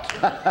stopped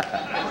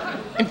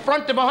in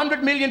front of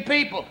 100 million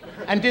people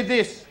and did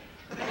this.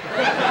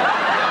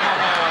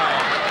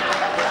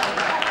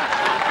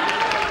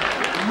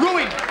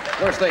 Ruined. Of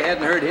course, they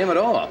hadn't heard him at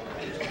all.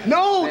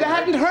 No, they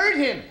hadn't heard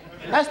him.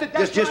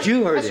 Just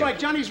you heard him. That's right,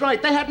 Johnny's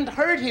right. They hadn't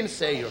heard him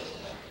say your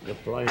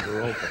flies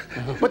are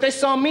open. But they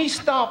saw me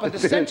stop at the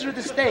center of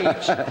the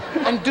stage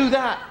and do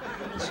that.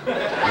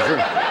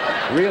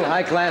 Real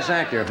high-class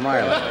actor from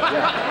Ireland.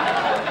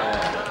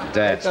 Yeah.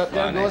 That's funny.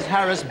 There goes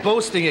Harris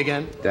boasting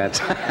again. That's...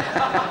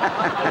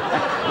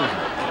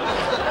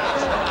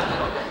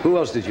 Who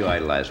else did you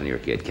idolize when you were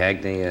a kid?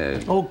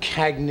 Cagney? Oh,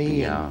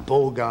 Cagney and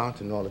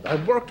Bogart and all of that. I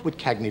worked with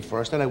Cagney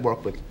first, then I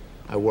worked with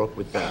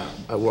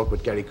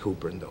Gary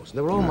Cooper and those.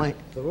 They were all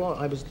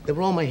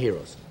my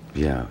heroes.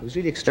 Yeah. It was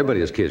really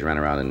extraordinary. Everybody as kids ran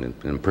around and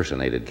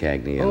impersonated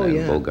Cagney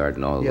and Bogart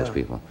and all of those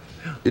people.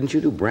 Didn't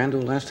you do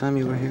Brando last time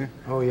you were here?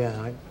 Oh,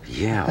 yeah.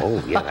 Yeah,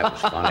 that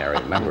was fun, I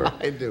remember.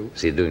 I do.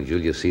 See you doing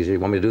Julius Caesar. You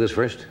want me to do this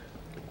first?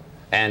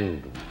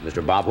 And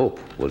Mr. Bob Hope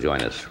will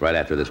join us right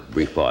after this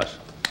brief pause.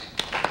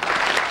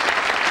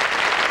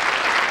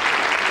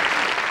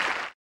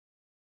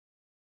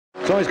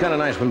 It's always kind of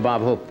nice when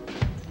Bob Hope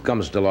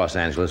comes to Los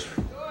Angeles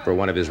for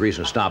one of his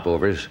recent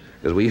stopovers,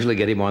 because we usually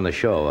get him on the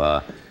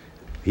show.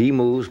 He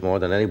moves more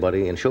than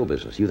anybody in show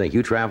business. You think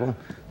you travel?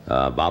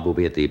 Bob will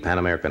be at the Pan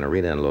American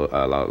Arena in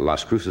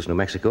Las Cruces, New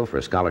Mexico for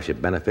a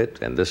scholarship benefit.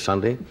 And this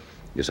Sunday,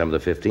 December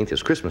the 15th,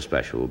 his Christmas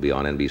special will be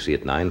on NBC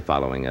at 9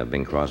 following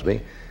Bing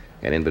Crosby.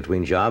 And in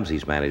between jobs,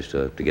 he's managed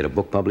to get a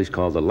book published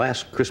called The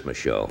Last Christmas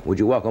Show. Would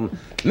you welcome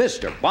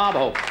Mr. Bob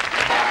Hope?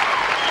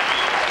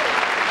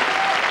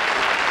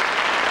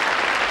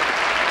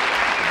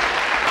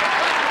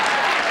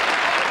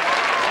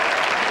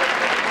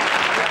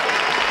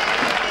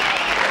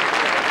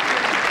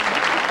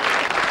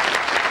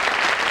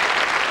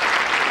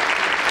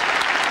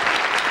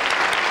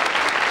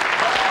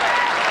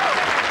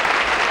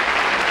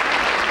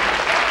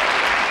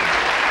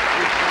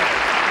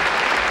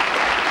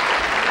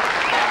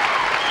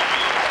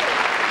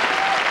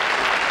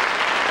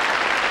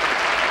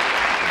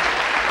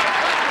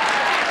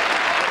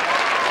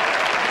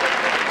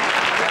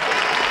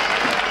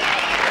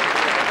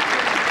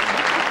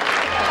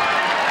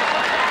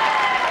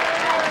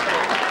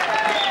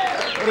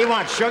 What do you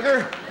want,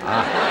 sugar?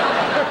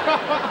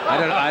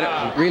 I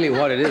don't really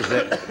what it is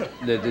that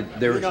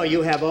there. You know,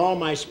 you have all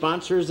my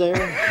sponsors there.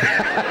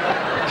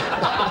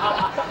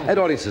 That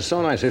audience is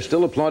so nice. They're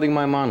still applauding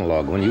my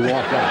monologue when you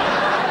walked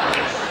out.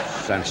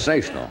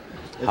 Sensational.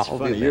 It's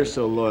funny. You're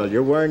so loyal.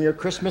 You're wearing your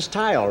Christmas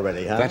tie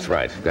already, huh? That's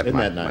right. Got Isn't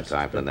my, that nice? my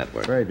tie from the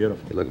network. Very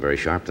beautiful. You look very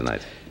sharp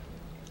tonight.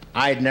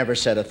 I'd never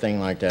said a thing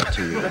like that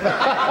to you.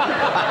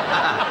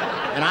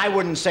 And I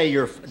wouldn't say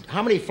you're...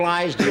 How many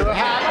flies do you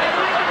have?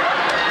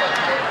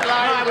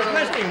 I was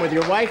listening with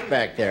your wife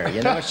back there.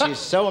 You know, she's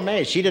so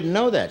amazed. She didn't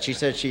know that. She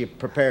said she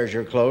prepares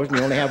your clothes and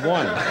you only have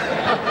one.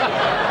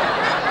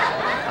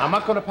 I'm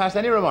not going to pass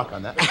any remark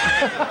on that. It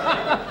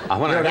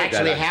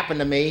actually happened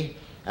to me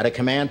at a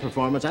command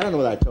performance. I don't know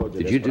whether I told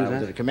you this. Did you do I was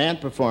that? at a command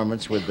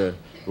performance with the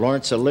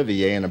Laurence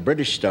Olivier and the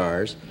British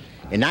Stars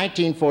in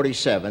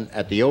 1947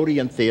 at the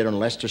Odeon Theater in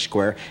Leicester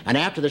Square. And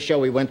after the show,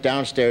 we went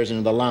downstairs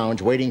into the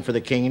lounge waiting for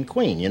the King and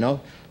Queen, you know?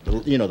 The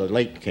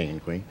late King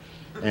and Queen.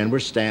 And we're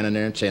standing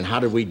there and saying, how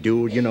did we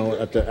do, you know,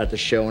 at the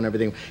show and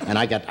everything. And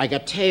I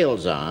got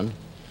tails on.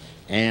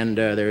 And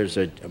there's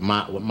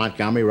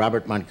Montgomery,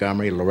 Robert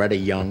Montgomery, Loretta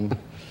Young,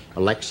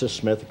 Alexis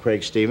Smith,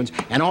 Craig Stevens,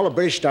 and all the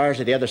British stars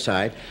at the other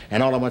side.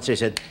 And all at once they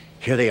said,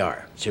 here they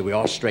are. So we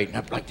all straighten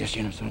up like this,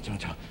 you know,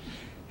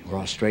 we're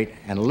all straight.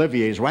 And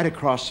Olivier's right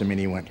across from me,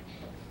 and he went.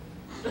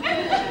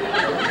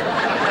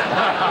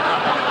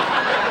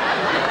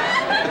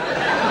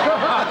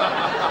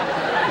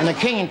 And the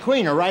King and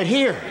Queen are right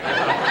here.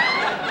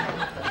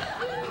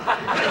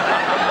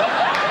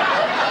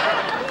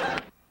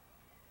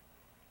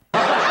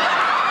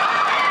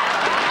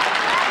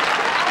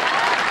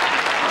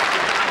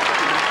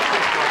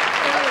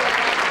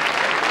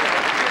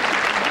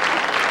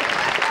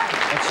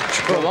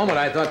 For a moment,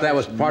 I thought that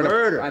was part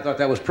Murder. of. I thought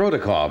that was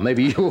protocol.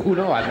 Maybe you. Who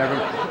knows?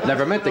 I've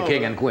never met the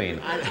King and Queen.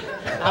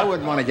 I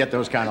wouldn't want to get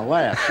those kind of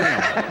laughs.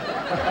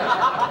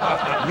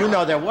 You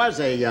know, there was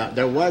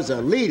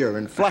a leader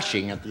in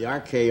Flushing at the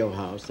RKO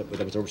house that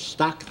was a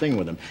stock thing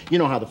with him. You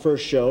know how the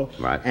first show.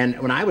 Right. And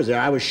when I was there,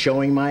 I was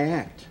showing my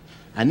act,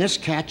 and this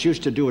cat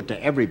used to do it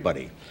to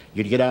everybody.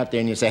 You'd get out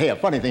there and you'd say, "Hey, a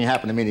funny thing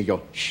happened to me," and he'd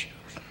go, "Shh."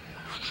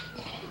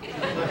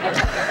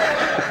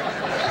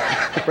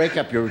 Break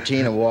up your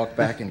routine and walk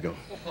back and go.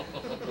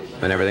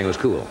 And everything was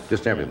cool.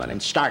 Just everybody.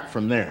 And start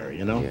from there,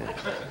 you know? Yeah.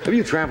 Have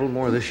you traveled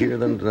more this year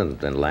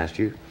than last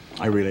year?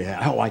 I really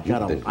have. Oh, I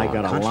got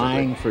a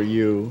line for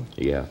you.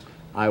 Yeah.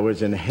 I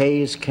was in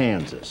Hays,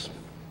 Kansas.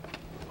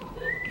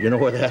 You know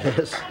where that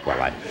is?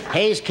 Well,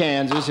 Hays,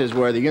 Kansas is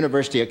where the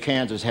University of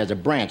Kansas has a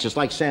branch. It's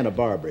like Santa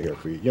Barbara here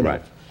for you. You know,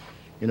 right.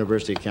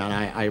 University of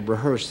Kansas. I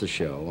rehearsed the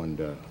show,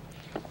 and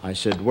I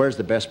said, where's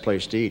the best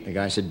place to eat? And the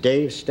guy said,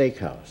 Dave's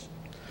Steakhouse.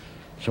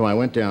 So I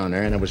went down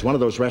there, and it was one of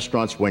those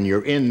restaurants when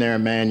you're in there,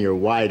 man, you're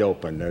wide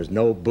open. There's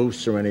no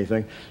booths or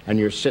anything, and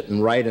you're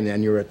sitting right in there,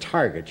 and you're a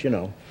target, you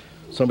know.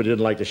 Somebody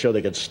didn't like the show,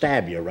 they could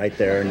stab you right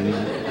there, and,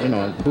 you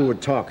know, who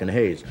would talk in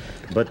Hays?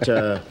 But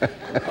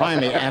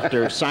finally,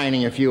 after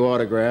signing a few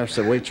autographs,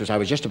 the waitress, I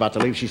was just about to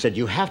leave, she said,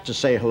 you have to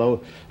say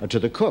hello to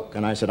the cook.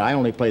 And I said, I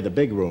only play the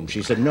big room.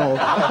 She said, no.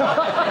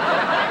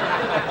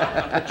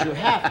 But you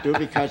have to,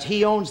 because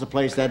he owns the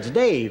place. That's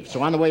Dave.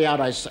 So on the way out,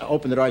 I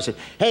opened the door. I said,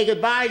 hey,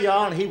 goodbye,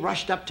 y'all. And he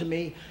rushed up to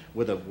me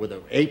with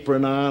an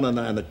apron on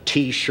and a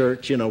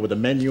T-shirt, you know, with a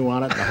menu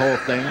on it and the whole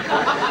thing.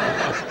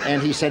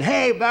 And he said,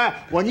 hey,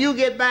 when you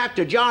get back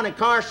to John and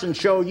Carson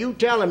show, you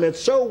tell him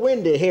it's so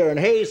windy here in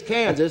Hays,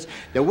 Kansas,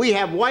 that we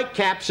have white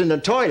caps in the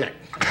toilet.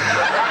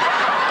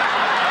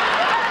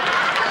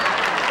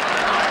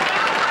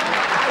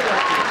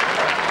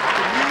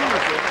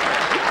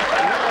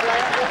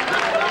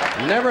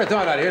 Never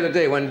thought I'd hear the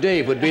day when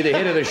Dave would be the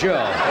hit of the show.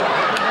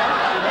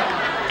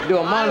 Do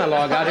a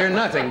monologue out here,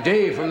 nothing.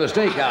 Dave from the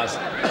steakhouse.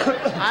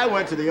 I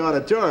went to the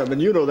auditorium,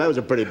 and you know that was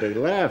a pretty big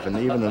laugh, and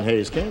even in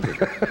Hays, Kansas.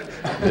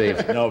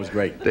 Dave. No, it was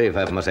great. Dave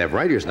must have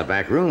writers in the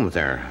back room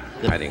there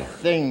hiding.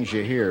 Things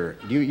you hear.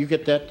 Do you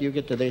get that? Do you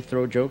get that they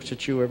throw jokes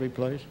at you every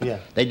place? Yeah.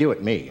 They do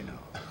at me, you know.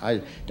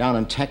 Down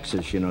in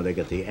Texas, you know, they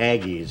get the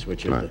Aggies,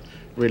 which is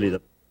really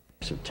the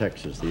of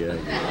Texas, the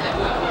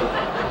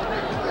Aggies.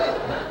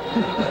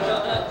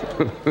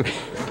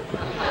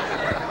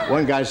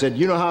 One guy said,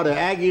 you know how the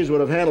Aggies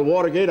would have handled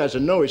Watergate? I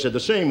said, no. He said, the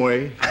same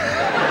way.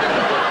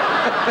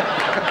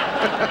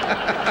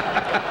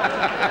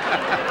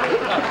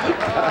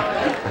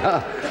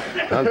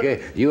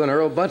 Okay, you and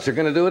Earl Butts are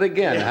going to do it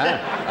again,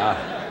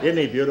 huh? Isn't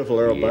he beautiful,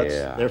 Earl Butts?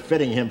 Yeah. They're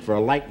fitting him for a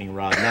lightning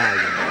rod now.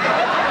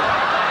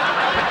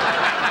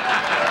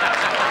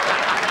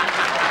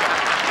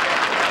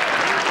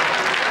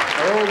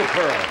 Earl the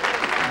Pearl.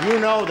 You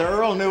know, the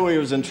Earl knew he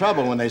was in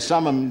trouble when they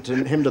summoned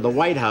him to the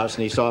White House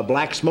and he saw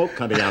black smoke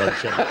coming out of the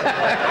chimney.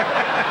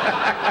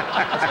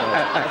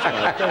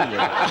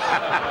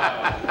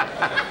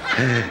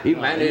 He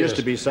managed. He used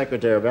to be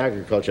Secretary of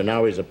Agriculture.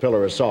 Now he's a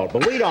pillar of salt.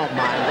 But we don't mind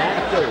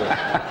that, do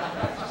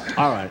we?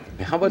 All right.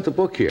 How about the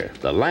book here?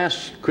 The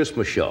Last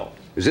Christmas Show.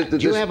 Is it? Do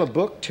you have a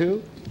book,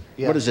 too?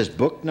 Yeah. What is this,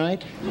 book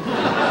night?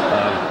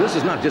 This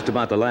is not just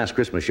about the last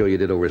Christmas show you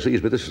did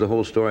overseas, but this is the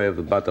whole story of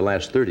about the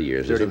last 30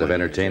 years, isn't it, of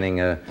entertaining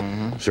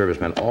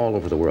servicemen all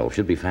over the world.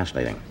 Should be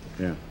fascinating.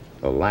 Yeah.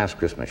 The last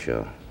Christmas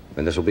show.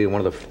 And this will be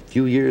one of the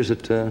few years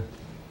that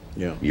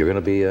you're going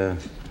to be here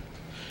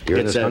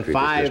in this country for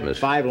Christmas.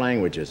 5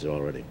 languages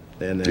already.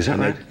 And, is that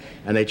right?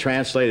 And they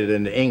translated it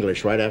into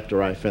English right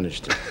after I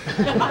finished it.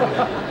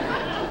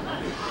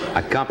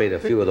 I copied a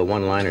few of the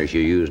one-liners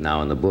you use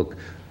now in the book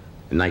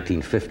in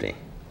 1950.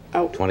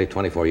 Oh.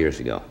 24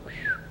 years ago.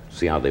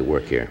 See how they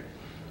work here.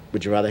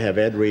 Would you rather have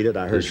Ed read it?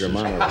 I heard your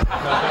monologue.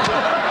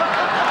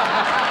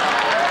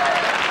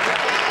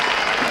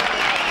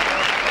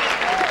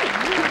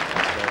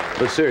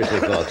 But seriously,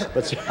 folks.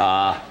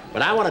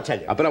 But I want to tell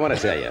you. But I want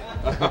to tell you.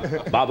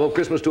 Bob Hope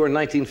Christmas tour in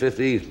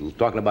 1950,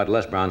 talking about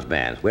Les Brown's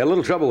band. We had a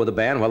little trouble with the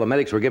band. While the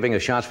medics were giving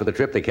us shots for the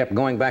trip, they kept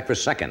going back for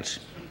seconds.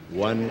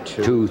 1,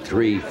 2,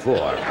 3, 4.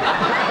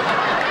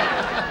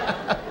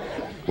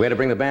 We had to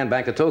bring the band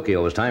back to Tokyo.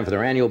 It was time for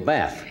their annual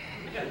bath.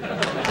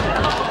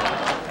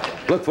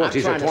 Look, folks,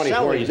 these are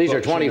 24. These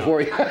are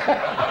 24.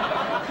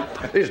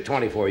 These are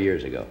 24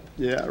 years ago.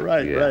 Yeah,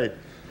 right, yeah. Right.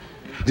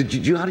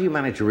 How do you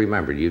manage to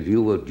remember? Do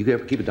you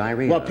ever keep a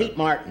diary? Well, Pete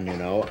Martin, you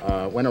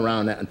know, went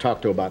around and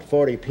talked to about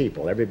 40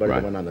 people. Everybody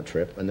that went on the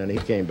trip, and then he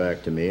came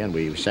back to me, and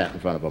we sat in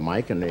front of a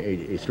mic, and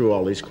he threw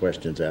all these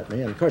questions at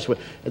me. And of course,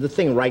 the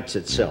thing writes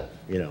itself,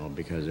 you know,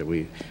 because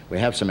we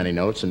have so many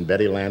notes, and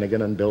Betty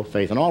Lanigan and Bill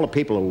Faith, and all the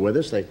people who were with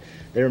us, they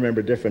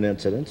remember different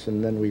incidents,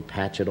 and then we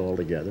patch it all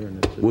together.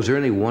 And was there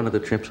any one of the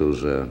trips that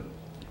was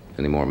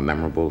any more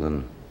memorable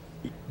than?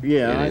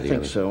 Yeah, I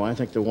think so. I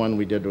think the one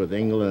we did with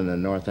England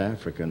and North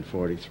Africa in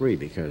 '43,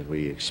 because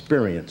we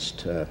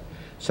experienced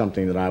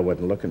something that I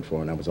wasn't looking for,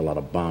 and that was a lot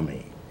of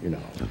bombing, you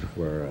know,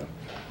 where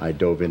I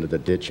dove into the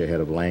ditch ahead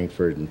of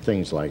Langford and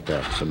things like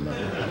that.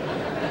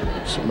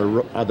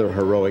 Some other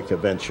heroic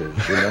adventures,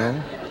 you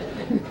know.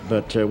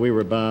 But we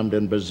were bombed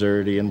in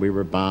Bizerti, and we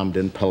were bombed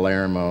in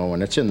Palermo,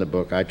 and it's in the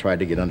book. I tried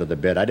to get under the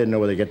bed. I didn't know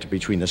whether to get to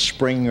between the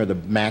spring or the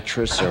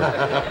mattress,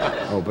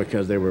 or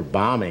because they were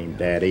bombing,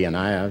 Daddy, and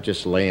I was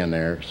just laying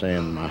there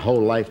saying my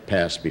whole life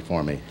passed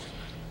before me.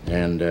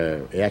 And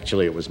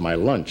actually, it was my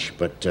lunch,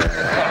 but...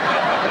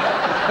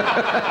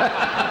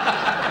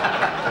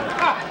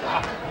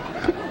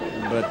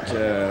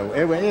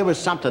 it was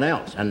something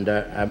else. And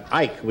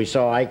Ike, we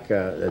saw Ike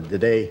a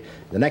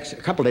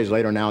couple of days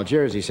later in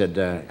Algiers. He said,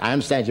 I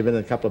understand you've been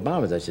in a couple of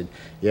bombings. I said,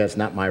 yeah, it's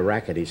not my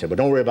racket. He said, but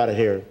don't worry about it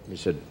here. He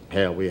said,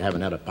 hell, we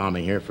haven't had a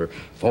bombing here for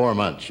 4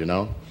 months, you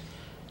know.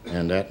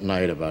 And that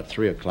night, about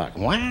 3 o'clock,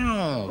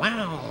 wow,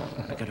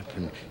 I got up,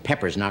 and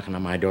Pepper's knocking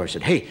on my door. He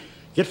said, hey,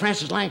 get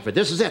Francis Langford,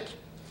 this is it.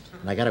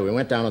 And I got it. We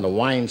went down in the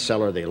wine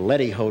cellar of the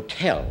Letty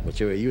Hotel, which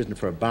they were using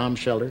for a bomb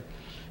shelter.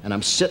 And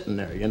I'm sitting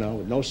there, you know,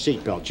 with no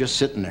seatbelt, just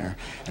sitting there.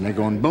 And they're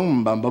going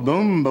boom, boom, boom,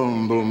 boom,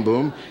 boom, boom,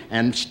 boom.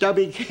 And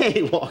Stubby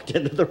K walked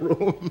into the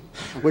room,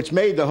 which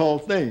made the whole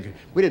thing.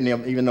 We didn't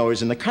even know he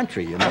was in the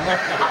country, you know. What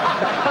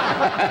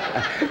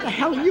the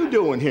hell are you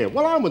doing here?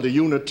 Well, I'm with the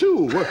unit,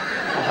 too.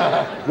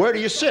 Where do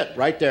you sit?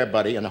 Right there,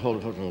 buddy. And the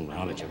whole,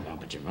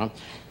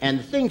 and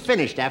the thing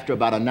finished after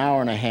about an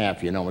hour and a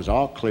half, you know. It was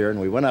all clear, and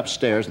we went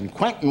upstairs. And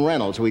Quentin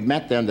Reynolds, we'd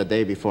met them the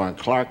day before, and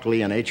Clark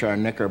Lee and H.R.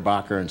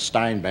 Knickerbocker and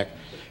Steinbeck,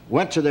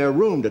 went to their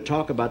room to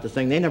talk about the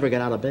thing. They never got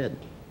out of bed.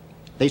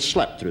 They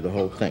slept through the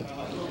whole thing.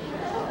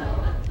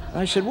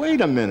 I said, wait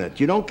a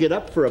minute, you don't get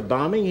up for a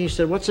bombing? He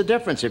said, what's the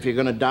difference? If you're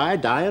going to die,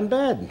 die in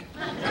bed.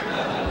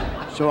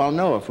 So I'll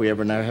know if we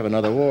ever have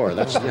another war.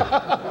 That's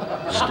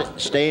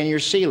stay in your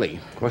Sealy.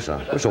 Of course,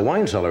 a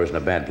wine cellar isn't a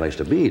bad place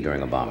to be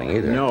during a bombing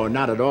either. No,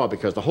 not at all,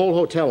 because the whole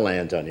hotel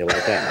lands on you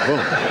like that. Boom.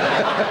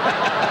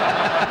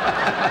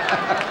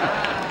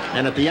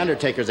 And at the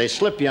Undertaker's, they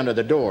slip you under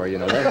the door, you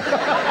know.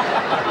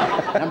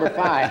 Number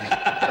 5.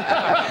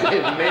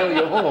 They'll mail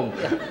you home.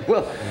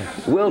 Well,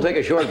 we'll take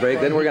a short break,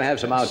 then we're going to have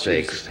some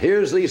outtakes.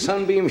 Here's the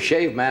Sunbeam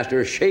Shave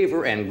Master,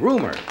 Shaver and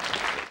Groomer.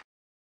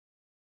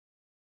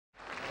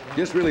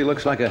 This really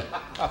looks like a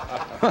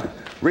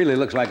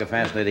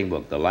fascinating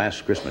book. The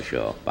Last Christmas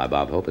Show by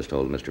Bob Hope, as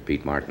told Mr.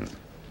 Pete Martin.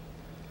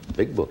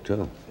 Big book,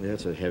 too. Yeah,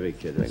 it's a heavy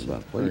kid. Big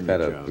book. Well,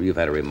 you've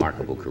had a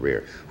remarkable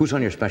career. Who's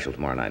on your special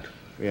tomorrow night?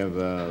 We have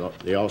the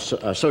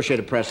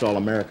Associated Press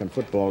All-American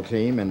football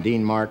team and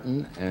Dean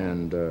Martin,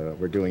 and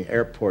we're doing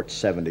Airport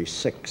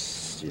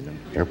 76, you know.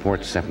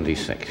 Airport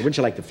 76. Wouldn't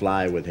you like to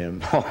fly with him?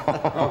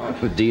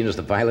 Dean is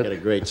the pilot? Got a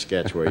great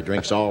sketch where he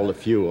drinks all the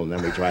fuel and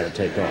then we try to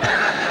take off.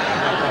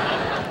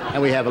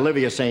 And we have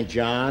Olivia St.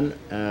 John,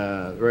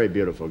 very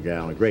beautiful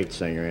gal, a great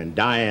singer, and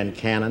Diane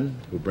Cannon,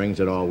 who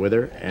brings it all with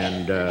her,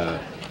 and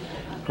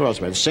who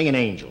else? We have Singing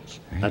Angels.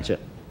 That's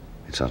it.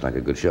 It sounds like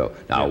a good show.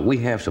 Now, we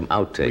have some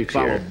outtakes We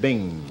follow here.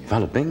 Bing.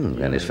 Follow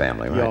Bing and his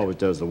family, right? He always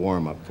does the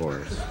warm-up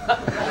for us.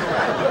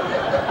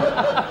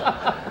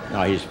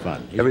 No, he's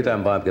fun. Every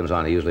time Bob comes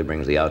on, he usually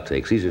brings the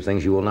outtakes. These are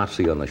things you will not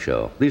see on the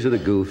show. These are the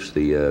goofs,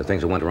 the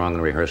things that went wrong in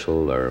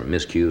rehearsal or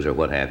miscues or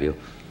what have you.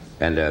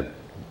 And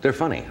they're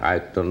funny. I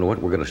don't know what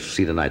we're going to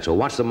see tonight. So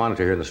watch the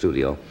monitor here in the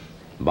studio.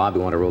 Bob,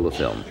 you want to roll the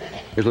film.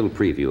 Here's a little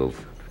preview of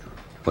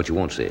what you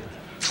won't see.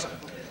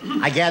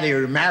 I gather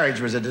your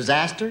marriage was a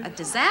disaster? A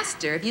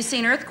disaster? Have you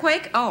seen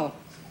Earthquake? Oh.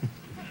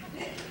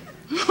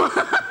 And that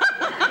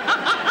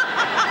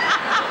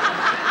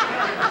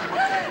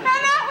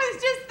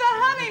was just the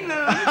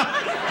honeymoon.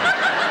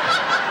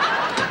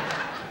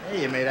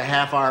 Hey, you made a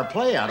half-hour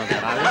play out of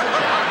it. I like that.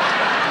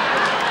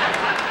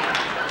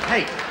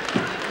 Hey,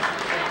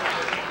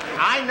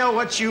 I know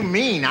what you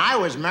mean. I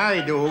was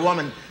married to a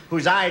woman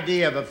whose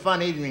idea of a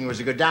fun evening was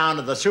to go down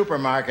to the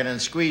supermarket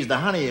and squeeze the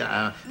honey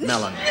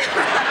melon.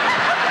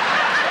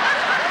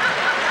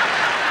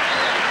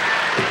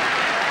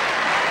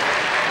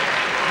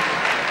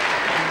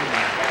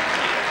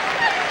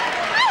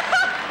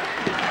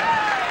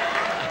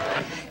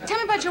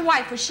 Your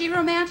wife, was she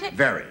romantic?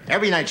 Very.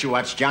 Every night she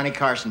watched Johnny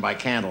Carson by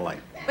candlelight.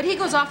 But he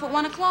goes off at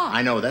 1 o'clock.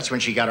 I know, that's when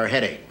she got her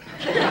headache.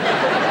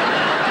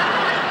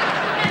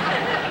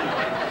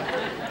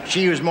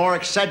 She used more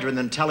Excedrin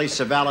than Telly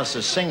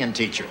Savalas' singing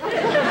teacher.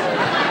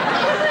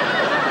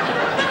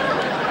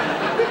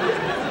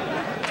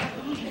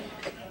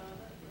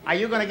 Are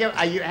you going to give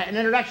an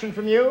introduction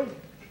from you?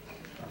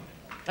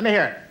 Let me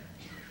hear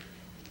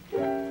it.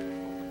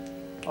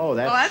 Oh,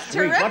 that's sweet.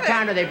 terrific. What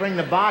time do they bring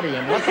the body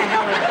in? What the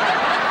hell is that?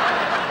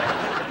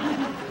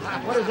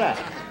 What is that?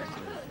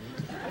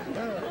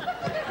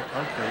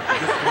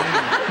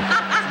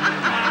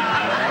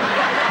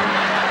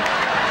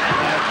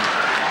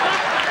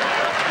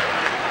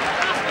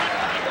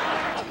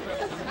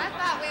 I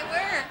thought we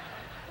were.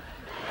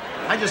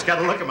 I just got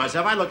to look at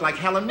myself. I look like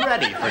Helen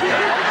Reddy for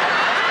God.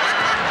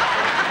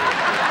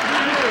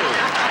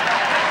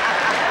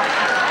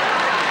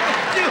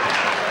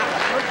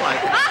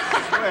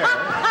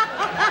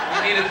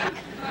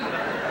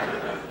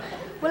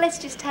 Well, let's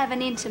just have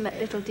an intimate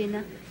little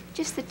dinner.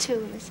 Just the two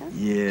of us, huh?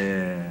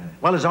 Yeah.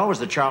 Well, there's always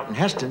the Charlton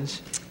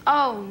Hestons.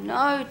 Oh,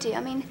 no, dear.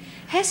 I mean,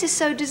 Hess is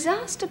so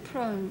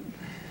disaster-prone.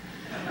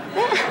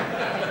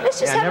 Let's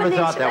just have I never an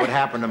thought that intimate... would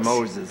happen to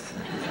Moses.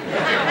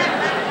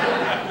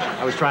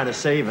 I was trying to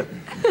save it.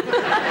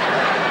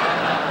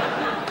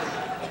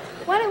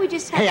 Why don't we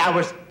just have... Hey,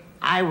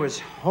 I was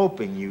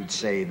hoping you'd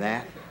say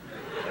that.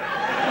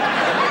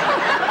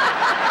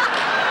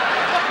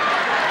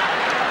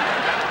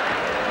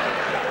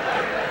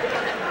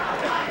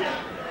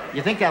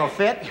 You think that'll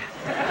fit?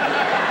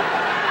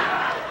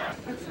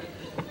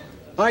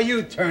 Are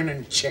you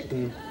turning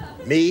chicken?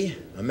 Me?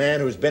 A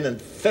man who's been in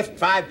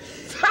 5...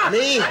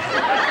 Me?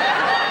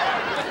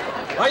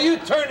 Are you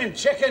turning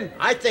chicken?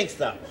 I think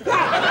so.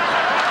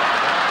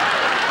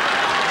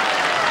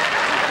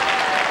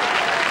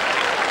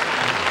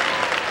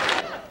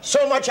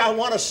 So much I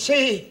want to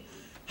see.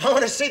 I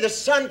want to see the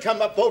sun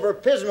come up over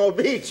Pismo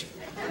Beach.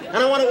 And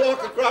I want to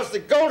walk across the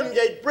Golden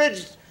Gate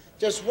Bridge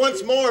just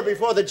once more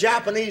before the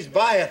Japanese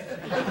buy it.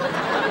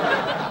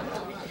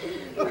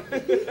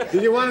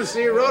 Did you want to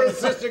see Rhoda's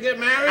sister get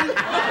married?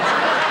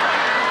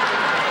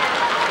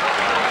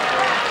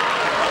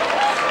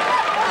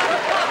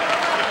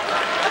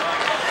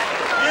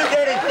 You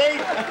dirty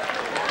thief!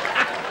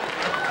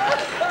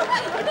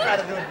 I try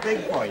to do it big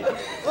for you.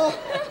 Oh,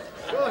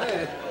 go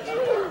ahead.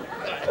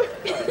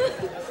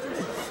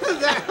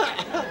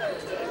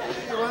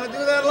 You want to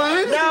do that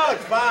line? No,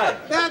 it's fine.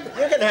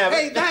 You can have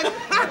Hey, it.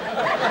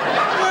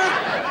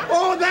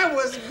 Oh, that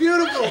was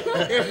beautiful.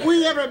 If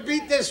we ever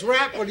beat this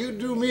rap, will you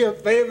do me a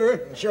favor?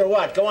 Sure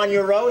what? Go on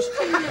your roast?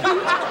 Yeah.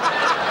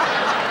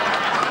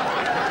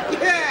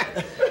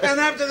 And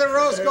after the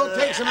roast, go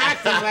take some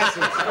acting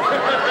lessons.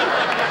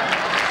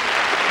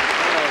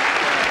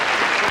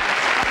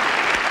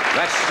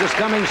 That's this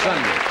coming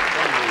Sunday.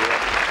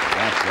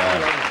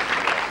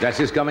 That's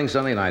this coming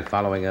Sunday night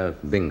following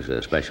Bing's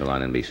special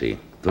on NBC.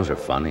 Those are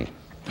funny.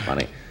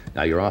 Funny.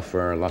 Now, you're off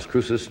for Las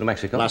Cruces, New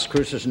Mexico? Las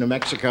Cruces, New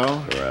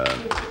Mexico. For a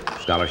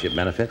scholarship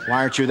benefit?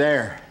 Why aren't you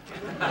there?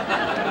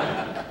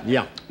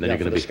 Yeah. Then you're for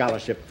gonna the be-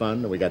 scholarship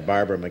fund. We got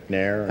Barbara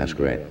McNair. That's and,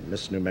 great.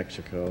 Miss New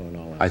Mexico and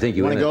all that. I think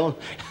you want to go?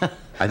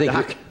 I think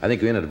Doc?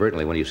 you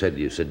inadvertently when you said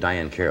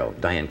Diane Carroll,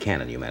 Diane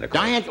Cannon. You meant to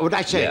call. Diane, what did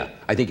I say? Yeah,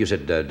 I think you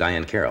said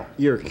Diane Carroll.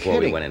 You're before we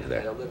kidding. went into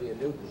there. Olivia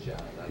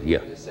Newton-John.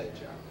 Yeah. St.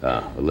 John.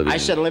 Olivia. I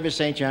said Olivia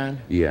St. John.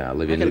 Yeah,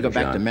 Olivia. I got to go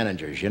back to Newton-John.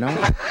 managers, you know?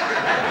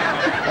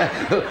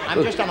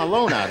 I'm just on a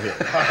loan out here.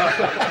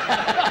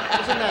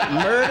 Isn't that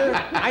murder?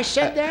 I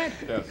said that?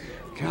 Yes.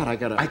 God,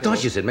 I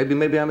thought you said.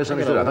 Maybe I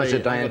misunderstood. I thought you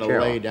said Diane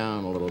Carroll. Lay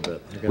down a little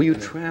bit. Well, you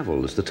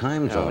traveled. It's the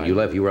time zone. You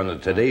left. You were on the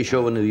Today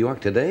Show in New York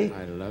today?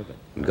 I love it.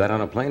 You got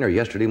on a plane or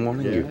yesterday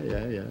morning?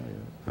 Yeah.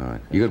 All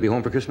right. You going to be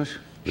home for Christmas?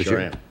 This Sure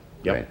year? am.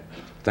 Yep. Great.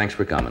 Thanks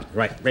for coming.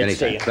 Right. Great to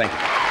see Anytime. you. Thank you.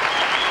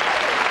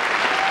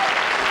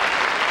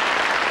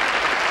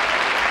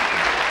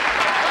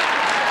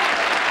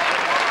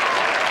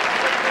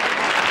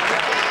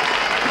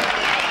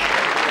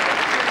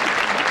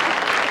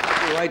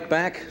 Right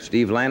back.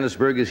 Steve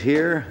Landesberg is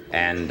here,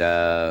 and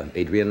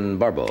Adrienne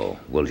Barbeau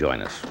will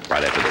join us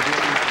right after this.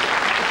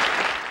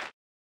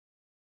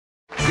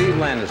 Steve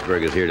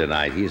Landesberg is here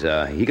tonight.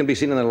 He can be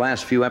seen in the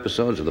last few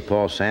episodes of the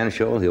Paul Sands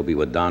Show. He'll be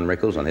with Don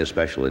Rickles on his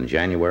special in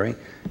January.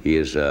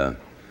 He's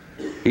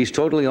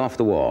totally off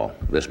the wall,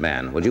 this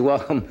man. Would you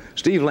welcome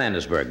Steve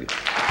Landesberg?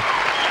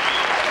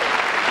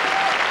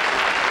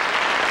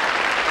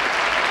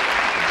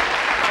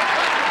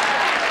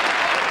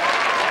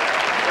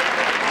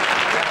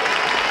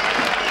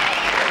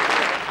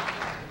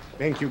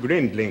 Thank you,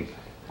 Grindling.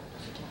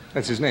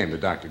 That's his name, the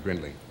Dr.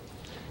 Grindling.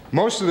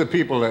 Most of the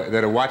people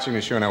that are watching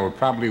the show now are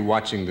probably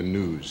watching the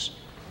news.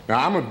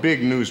 Now, I'm a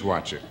big news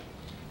watcher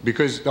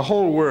because the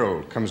whole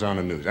world comes on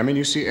the news. I mean,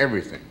 you see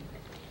everything.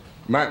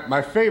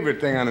 My favorite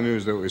thing on the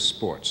news, though, is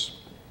sports.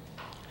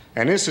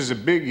 And this is a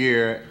big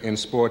year in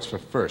sports for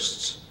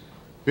firsts.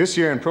 This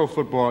year in pro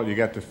football, you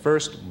got the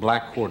first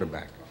black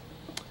quarterback.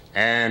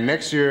 And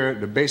next year,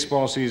 the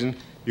baseball season,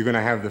 you're going to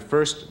have the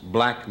first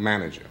black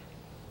manager.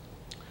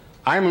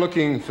 I'm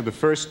looking for the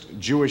first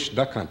Jewish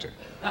duck hunter.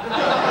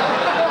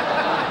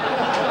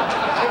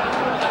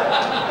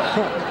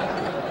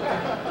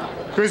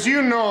 Because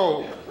you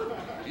know,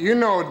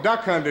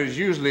 duck hunters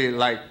usually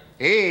like,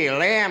 hey,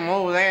 lamb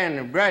over there in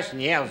the brush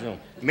and yells,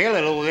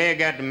 Millet over there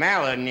got the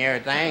mallet and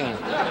everything.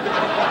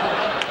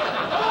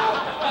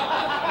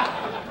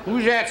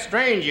 Who's that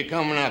stranger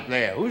coming up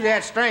there? Who's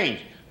that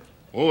stranger?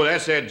 Oh,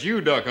 that's that Jew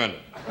duck hunter.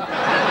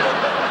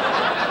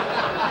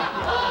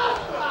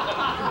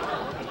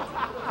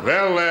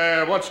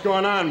 Well, what's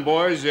going on,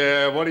 boys?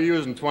 What are you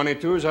using,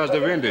 22s? How's the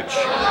vintage?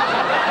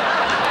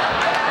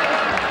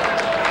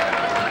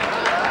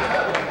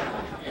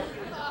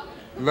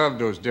 Love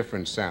those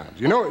different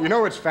sounds. You know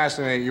what's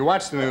fascinating? You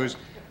watch the news,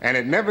 and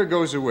it never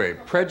goes away.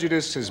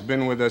 Prejudice has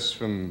been with us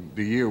from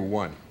the year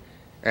one.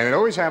 And it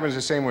always happens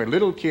the same way.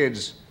 Little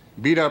kids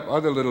beat up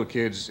other little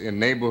kids in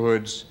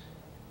neighborhoods,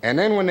 and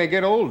then when they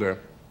get older,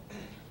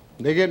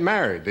 they get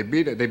married. They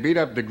beat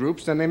up the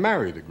groups, then they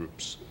marry the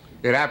groups.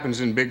 It happens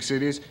in big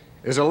cities.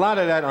 There's a lot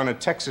of that on the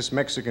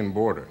Texas-Mexican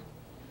border.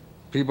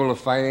 People are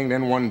fighting,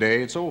 then one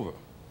day it's over.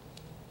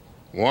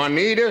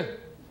 Juanita,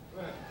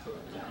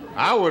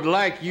 I would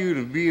like you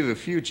to be the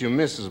future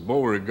Mrs.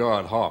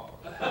 Beauregard Harper.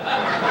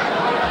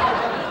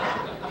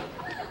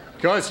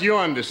 Because you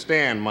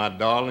understand, my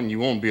darling, you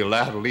won't be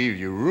allowed to leave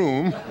your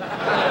room.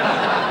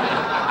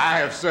 I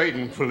have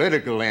certain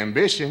political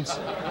ambitions.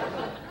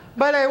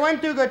 But I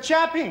want to go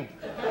shopping.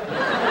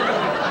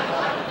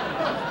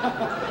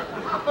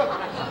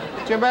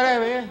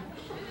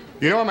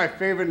 You know what my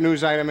favorite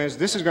news item is?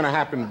 This is going to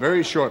happen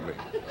very shortly.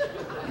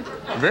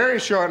 Very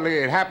shortly.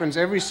 It happens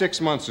every 6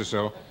 months or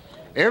so.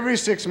 Every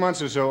 6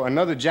 months or so,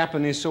 another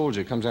Japanese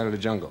soldier comes out of the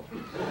jungle.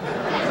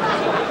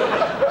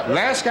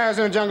 Last guy was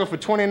in the jungle for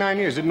 29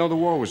 years, didn't know the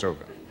war was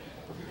over.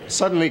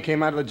 Suddenly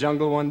came out of the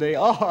jungle one day,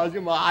 oh,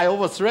 I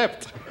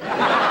overslept.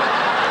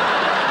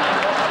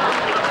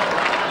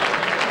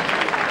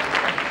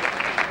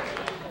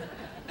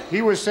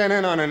 He was sent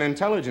in on an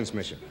intelligence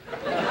mission.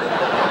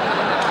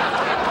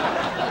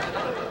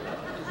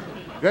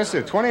 That's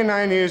it,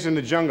 29 years in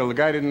the jungle, the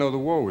guy didn't know the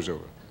war was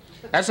over.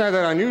 That's not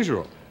that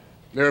unusual.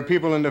 There are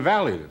people in the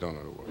valley that don't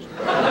know the war was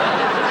over.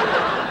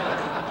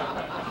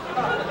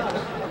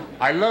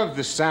 I love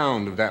the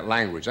sound of that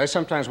language. I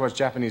sometimes watch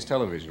Japanese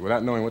television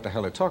without knowing what the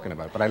hell they're talking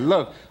about, but I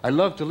love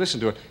to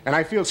listen to it, and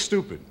I feel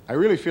stupid. I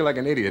really feel like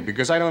an idiot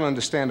because I don't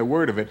understand a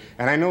word of it,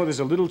 and I know there's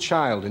a little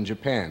child in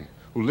Japan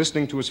who,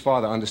 listening to his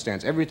father,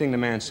 understands everything the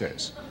man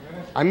says.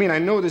 I mean, I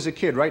know there's a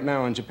kid right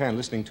now in Japan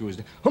listening to his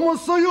dad.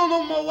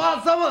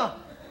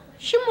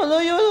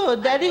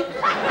 Daddy.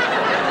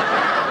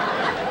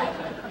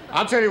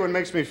 I'll tell you what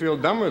makes me feel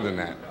dumber than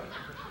that.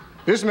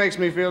 This makes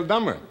me feel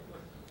dumber.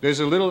 There's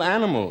a little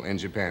animal in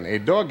Japan, a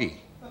doggy.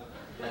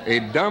 A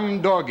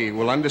dumb doggy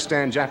will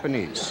understand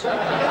Japanese.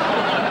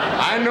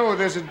 I know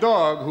there's a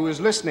dog who is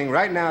listening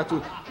right now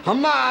to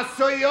Hama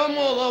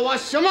soyomo wa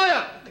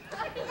shamaya.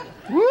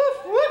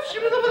 Woof, woof,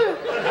 shimada.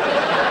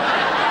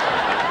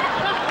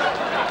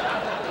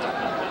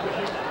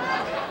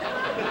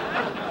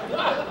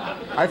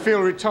 I feel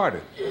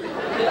retarded.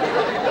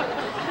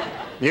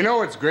 You know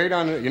what's great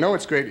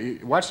You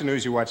watch the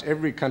news, you watch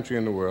every country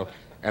in the world,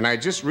 and I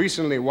just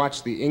recently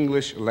watched the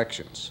English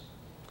elections.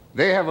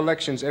 They have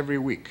elections every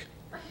week.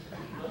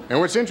 And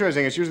what's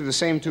interesting, it's usually the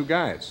same two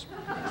guys.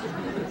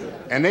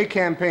 And they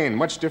campaign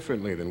much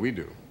differently than we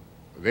do.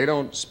 They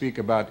don't speak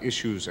about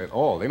issues at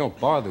all. They don't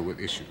bother with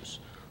issues.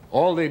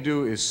 all they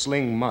do is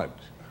sling mud.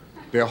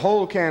 Their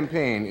whole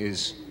campaign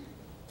is,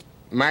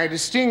 my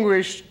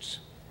distinguished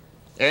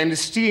and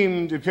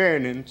esteemed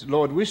opponent,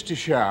 Lord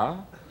Worcestershire,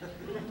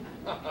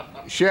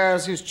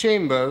 shares his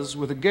chambers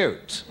with a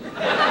goat.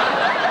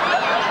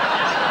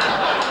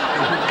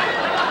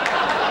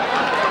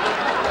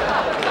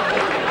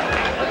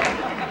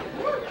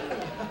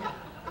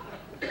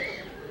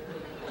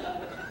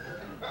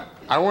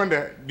 I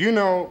wonder, do you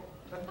know,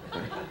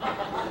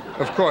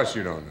 of course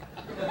you don't know.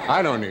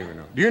 I don't even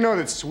know. Do you know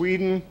that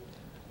Sweden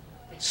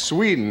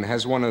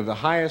has one of the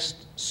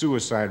highest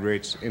suicide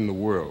rates in the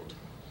world?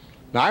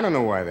 Now, I don't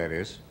know why that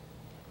is.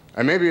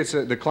 And maybe it's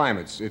the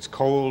climate. It's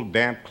cold,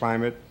 damp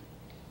climate.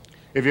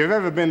 If you've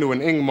ever been to an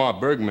Ingmar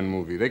Bergman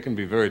movie, they can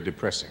be very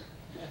depressing.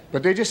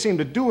 But they just seem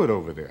to do it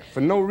over there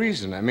for no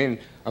reason. I mean,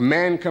 a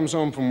man comes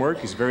home from work,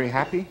 he's very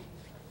happy.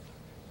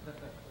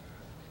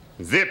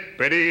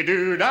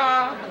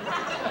 Zippity-doo-dah!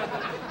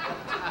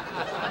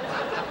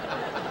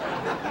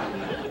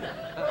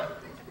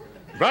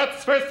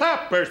 What's for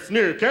supper,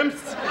 Snookums?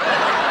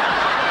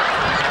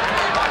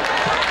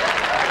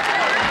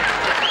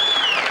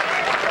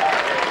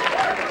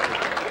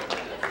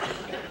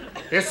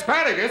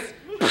 Asparagus?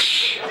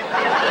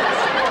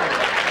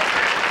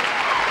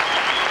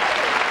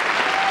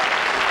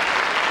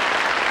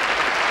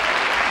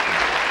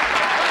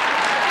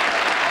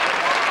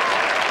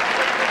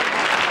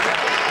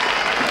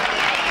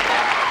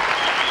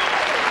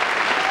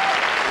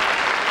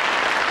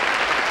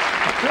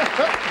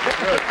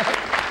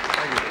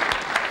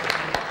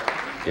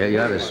 Yeah,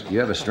 you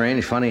have a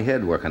strange, funny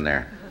head working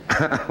there.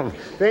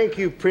 Thank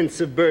you,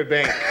 Prince of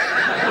Burbank.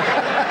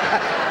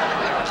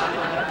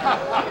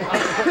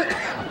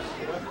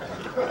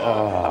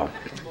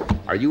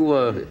 Are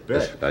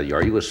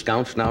you a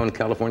scout now in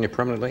California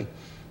permanently?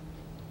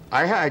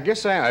 I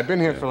guess I've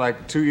been here for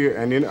like 2 years,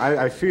 and you know,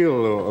 I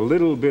feel a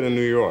little bit of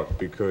New York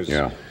because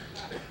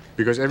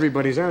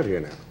everybody's out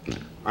here now.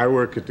 I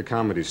work at the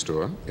Comedy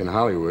Store in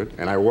Hollywood,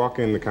 and I walk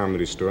in the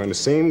Comedy Store, and the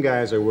same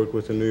guys I work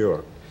with in New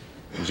York,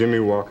 Jimmy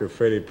Walker,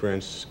 Freddie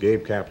Prinze,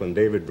 Gabe Kaplan,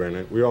 David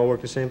Brenner, we all work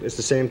the same. It's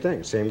the same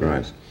thing, same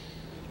guys.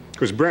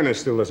 Because Brenner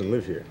still doesn't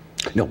live here.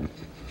 No.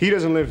 He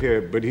doesn't live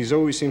here, but he's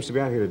always seems to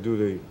be out here to do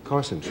the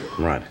Carson show.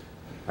 Right.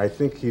 I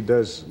think he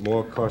does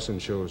more Carson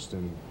shows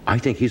than... I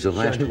think he's the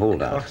last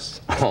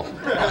holdout. Oh,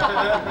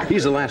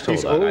 he's the last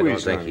holdout. I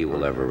don't think he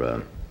will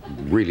ever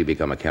really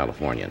become a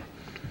Californian.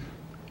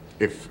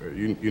 If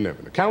you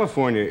never know.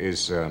 California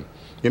is,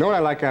 you know what I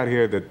like out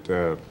here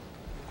that,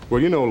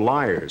 well, you know,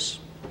 liars.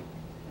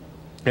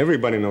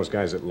 Everybody knows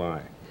guys that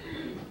lie.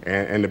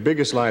 And the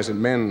biggest lies that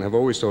men have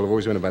always told have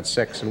always been about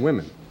sex and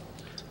women.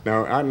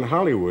 Now, out in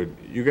Hollywood,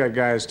 you got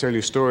guys tell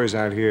you stories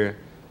out here,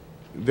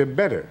 they're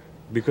better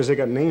because they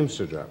got names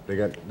to drop.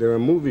 There are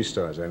movie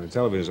stars out in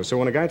television. So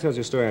when a guy tells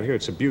you a story out here,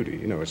 it's a beauty.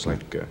 You know, it's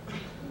like,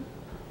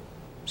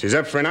 she's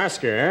up for an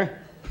Oscar, eh?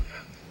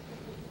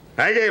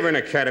 I gave her an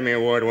Academy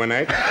Award one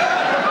night.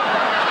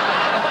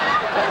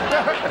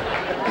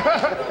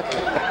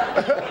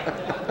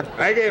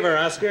 I gave her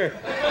an Oscar.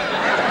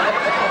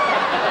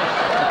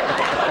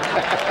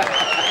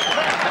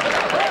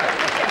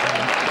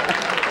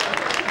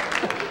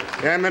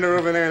 Yeah, I met her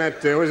over there in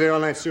that, what was the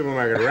all-night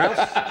supermarket, Ralph's?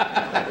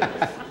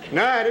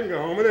 No, I didn't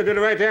go home with her. Did it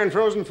right there in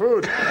frozen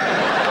food.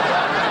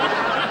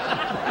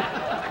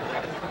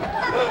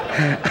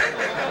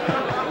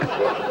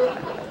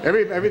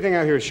 Everything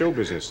out here is show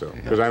business, though.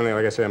 Because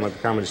like I said, I'm at the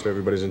Comedy Store.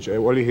 Everybody's in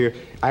show. What do you hear?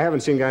 I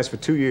haven't seen guys for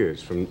 2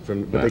 years,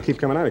 but they keep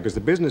coming out here because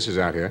the business is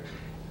out here,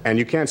 and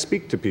you can't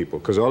speak to people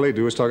because all they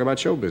do is talk about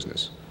show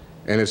business.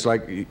 And it's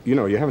like, you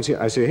know, you haven't seen.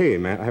 I say, hey,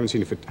 man, I haven't seen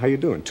you for. How you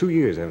doing? 2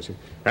 years, I haven't seen.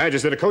 I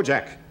just did a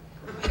Kojak.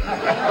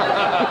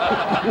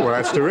 Well,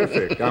 that's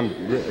terrific. I'm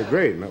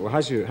great. Well,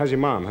 how's your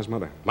mom? How's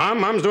mother?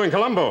 Mom's doing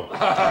Columbo.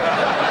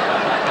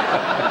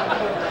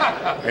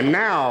 And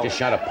now... Just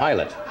shot a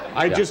pilot.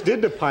 I just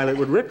did the pilot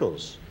with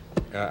Rickles.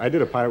 I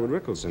did a pilot with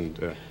Rickles, and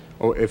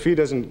if he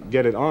doesn't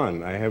get it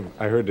on, I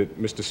heard that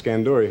Mr.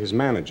 Scandori, his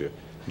manager,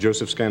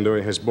 Joseph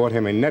Scandori, has bought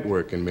him a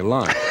network in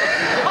Milan.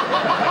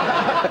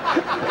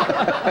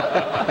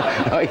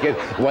 I could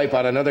wipe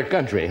out another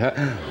country, huh?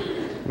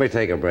 Let me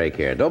take a break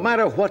here. No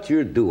matter what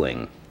you're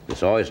doing,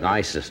 it's always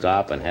nice to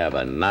stop and have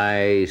a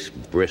nice,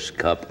 brisk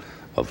cup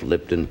of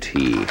Lipton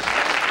tea.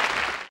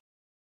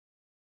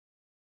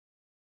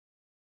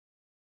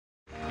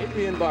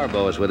 Adrienne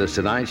Barbeau is with us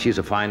tonight. She's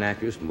a fine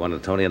actress and won a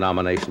Tony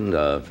nomination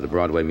for the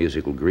Broadway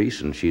musical Grease,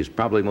 and she's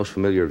probably most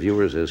familiar to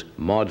viewers as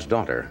Maud's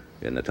daughter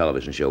in the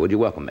television show. Would you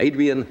welcome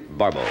Adrienne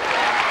Barbeau?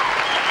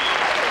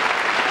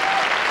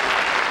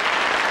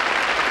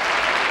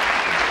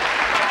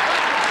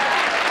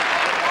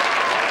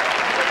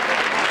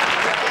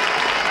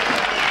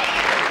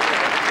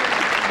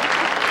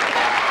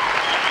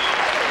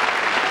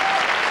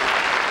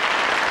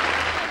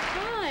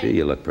 Gee,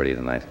 you look pretty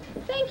tonight.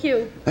 Thank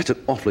you. That's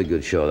an awfully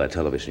good show, that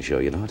television show,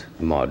 you know it?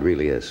 Maud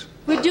really is.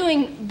 We're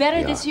doing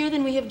better this year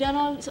than we have done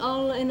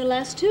all in the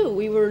last two.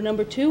 We were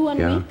number 2 one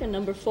week and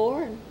number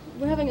 4, and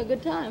we're having a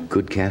good time.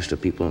 Good cast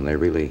of people, and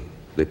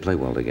they play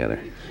well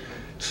together.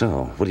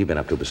 So, what have you been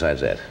up to besides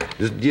that?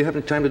 Do you have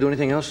any time to do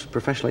anything else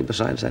professionally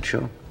besides that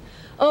show?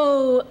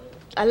 Oh,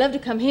 I love to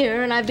come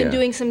here, and I've been Yeah.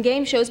 doing some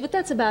game shows, but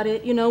that's about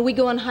it. You know, we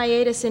go on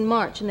hiatus in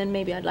March, and then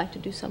maybe I'd like to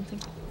do something.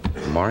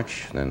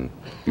 March, then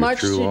you're March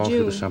through to all June.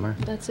 through the summer?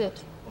 That's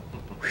it.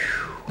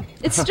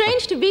 It's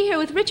strange to be here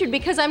with Richard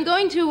because I'm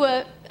going to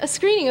a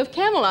screening of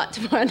Camelot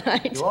tomorrow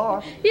night. You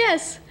are?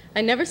 Yes.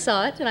 I never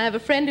saw it, and I have a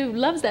friend who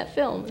loves that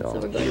film, so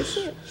we're going to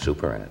see it.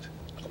 Super in it.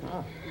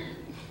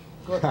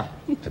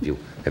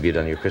 Have you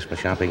done your Christmas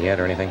shopping yet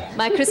or anything?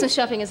 My Christmas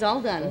shopping is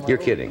all done. You're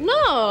kidding.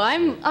 No,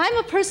 I'm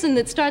a person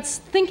that starts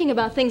thinking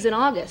about things in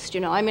August, you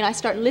know. I mean, I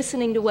start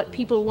listening to what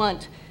people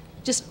want,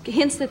 just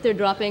hints that they're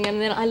dropping, and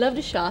then I love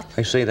to shop.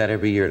 I say that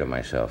every year to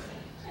myself.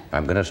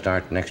 I'm going to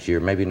start next year,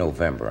 maybe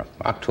November,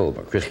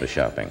 October, Christmas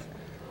shopping.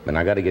 And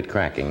I got to get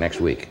cracking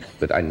next week,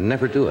 but I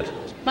never do it.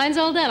 Mine's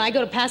all done. I go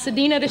to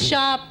Pasadena to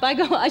shop.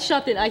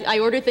 I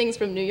order things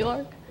from New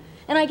York,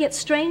 and I get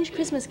strange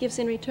Christmas gifts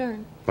in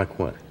return. Like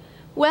what?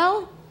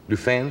 Well, Do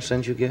fans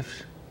send you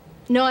gifts?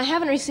 no, I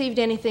haven't received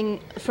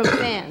anything from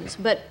fans,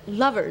 but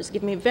lovers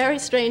give me very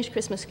strange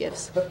Christmas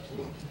gifts.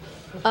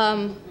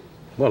 Well,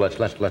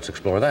 let's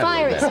explore that.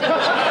 Fire a little bit.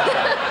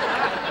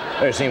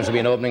 There seems to be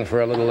an opening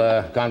for a little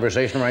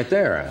conversation right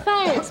there.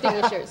 Fire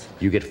extinguishers.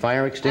 You get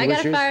fire I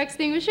extinguishers? got a fire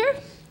extinguisher.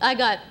 I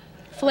got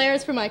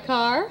flares for my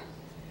car.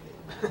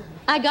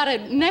 I got a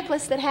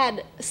necklace that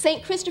had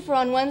St. Christopher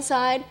on one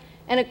side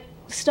and a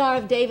Star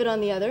of David on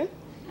the other.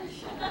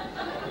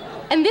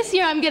 And this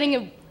year I'm getting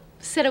a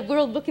set of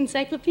World Book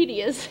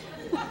encyclopedias.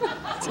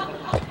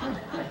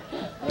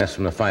 That's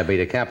from the Phi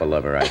Beta Kappa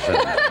lover, I said.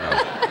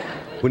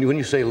 No. When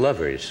you say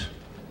lovers,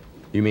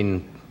 you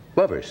mean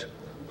lovers?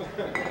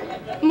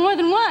 More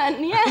than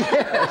one, yeah.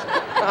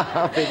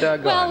 I'll be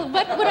doggone. Well,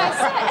 what would I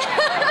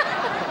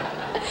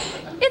say?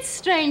 It's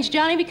strange,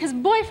 Johnny, because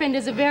boyfriend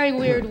is a very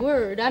weird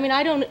word. I mean,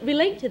 I don't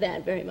relate to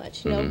that very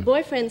much. You know,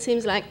 boyfriend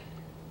seems like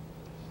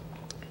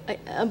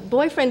a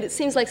boyfriend. It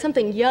seems like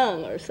something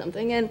young or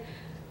something. And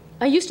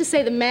I used to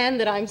say the man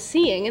that I'm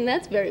seeing, and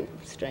that's very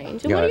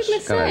strange. And what are you going to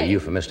it's kind say?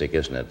 of eufemistic,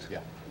 isn't it? Yeah.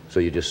 So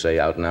you just say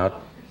out and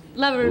out,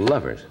 Lovers.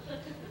 lovers.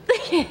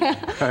 Yeah,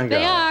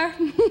 they are.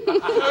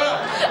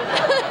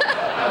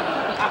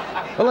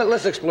 Well,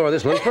 let's explore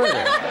this a little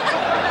further.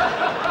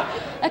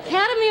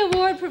 Academy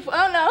Award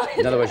oh no.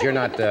 In other words, you're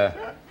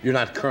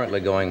not currently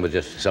going with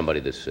just somebody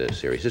that's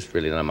serious. It's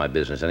really none of my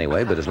business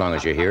anyway, but as long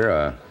as you're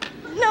here,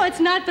 No, it's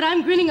not, but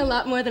I'm grinning a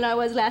lot more than I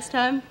was last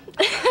time.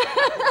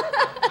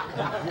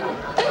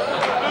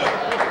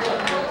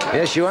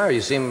 Yes, you are.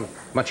 You seem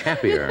much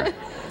happier,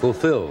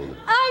 fulfilled.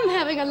 I'm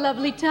having a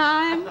lovely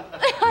time.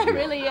 I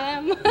really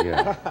am.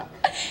 Yeah.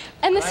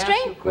 And the Can I ask you a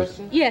strength.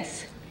 question?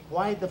 Yes.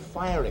 Why the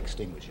fire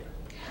extinguisher?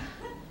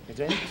 Is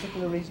there any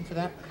particular reason for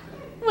that?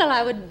 Well,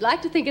 I would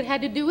like to think it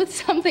had to do with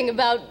something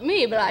about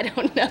me, but I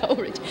don't know,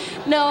 Rich.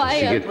 No, I.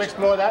 You get-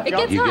 Explore that, It John.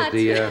 gets You hot.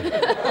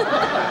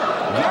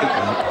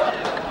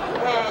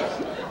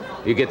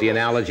 You get the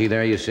analogy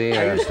there, you see?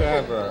 I used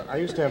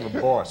to have a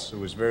boss who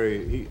was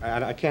very.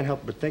 I can't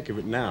help but think of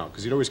it now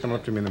because he'd always come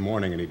up to me in the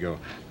morning and he'd go,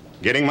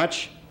 "Getting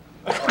much?"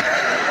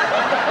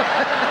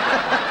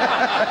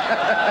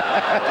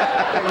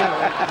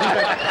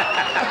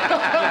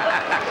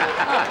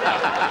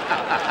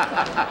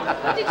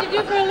 What did you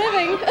do for a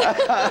living?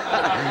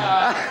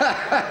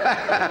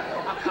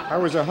 I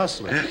was a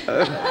hustler.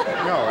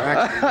 No,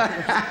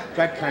 actually,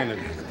 that kind of,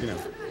 you know.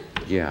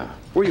 Yeah.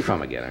 Where are you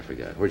from again? I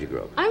forgot. Where'd you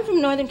grow up? I'm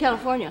from Northern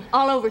California,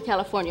 all over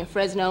California,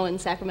 Fresno and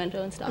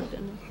Sacramento and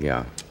Stockton.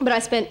 Yeah. But I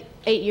spent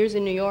 8 years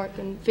in New York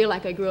and feel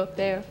like I grew up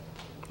there.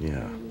 Yeah.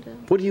 And,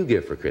 What do you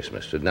give for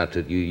Christmas? Not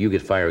to, you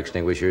get fire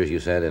extinguishers, you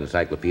said, and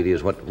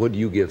encyclopedias. What do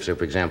you give, say,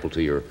 for example,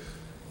 to your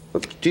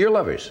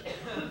lovers?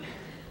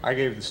 I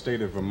gave the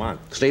state of Vermont.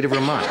 State of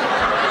Vermont.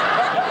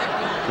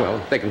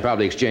 Well, they can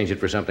probably exchange it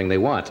for something they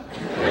want.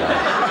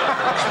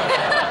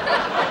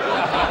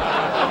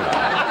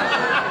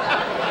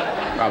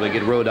 Probably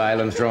get Rhode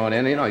Island thrown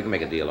in. You know, you can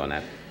make a deal on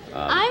that.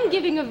 I'm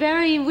giving a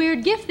very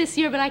weird gift this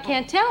year, but I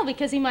can't tell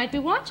because he might be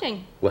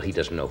watching. Well, he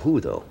doesn't know who,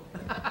 though.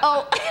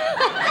 Oh.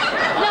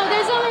 No,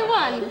 there's only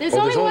one. There's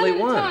Oh, there's only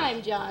one one. at a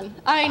time, John.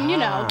 I mean, you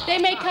know, they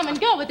may come and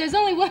go, but there's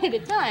only one at a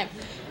time.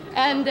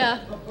 And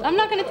I'm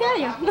not going to tell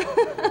you.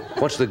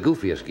 What's the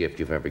goofiest gift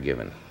you've ever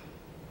given?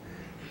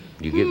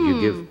 You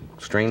give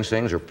strange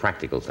things or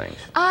practical things?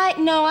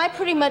 No, I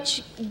pretty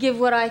much give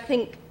what I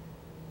think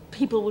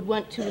people would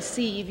want to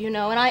receive, you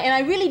know, and I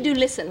really do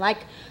listen. Like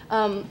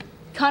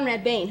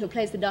Conrad Bain, who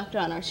plays the doctor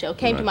on our show,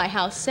 came to my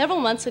house several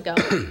months ago.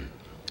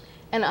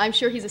 And I'm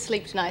sure he's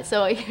asleep tonight,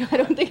 so I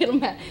don't think it'll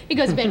matter. He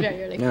goes to bed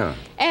very early. Yeah.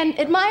 And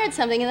admired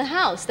something in the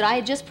house that I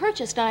had just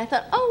purchased, and I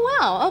thought, oh,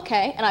 wow,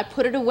 okay. And I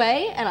put it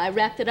away, and I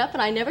wrapped it up,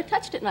 and I never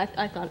touched it. And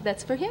I thought,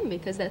 that's for him,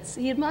 because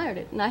he admired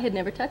it, and I had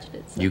never touched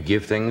it. So. You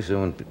give things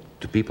to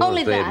people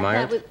Only if they that.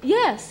 admire That it? was,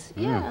 yes,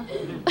 yeah.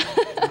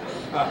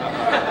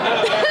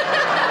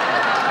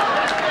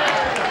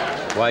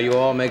 While you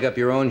all make up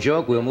your own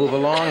joke, we'll move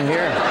along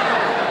here.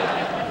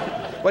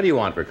 What do you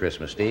want for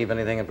Christmas, Steve?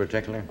 Anything in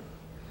particular?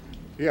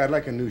 Yeah, I'd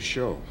like a new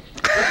show.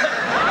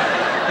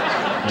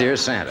 Dear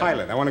Santa.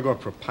 Pilot. I want to go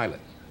up for a pilot.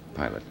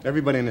 Pilot.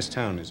 Everybody in this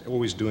town is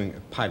always doing a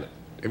pilot.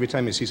 Every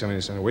time you see somebody,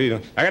 they say, what are you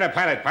doing? I got a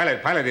pilot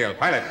deal.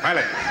 Pilot. I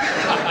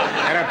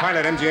got a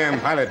pilot, MGM,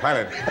 pilot.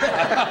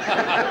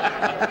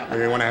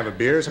 You want to have a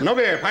beer? No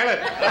beer, pilot.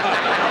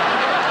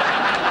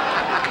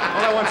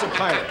 All I want's a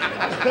pilot.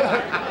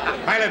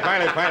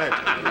 Pilot.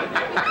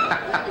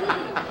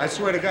 I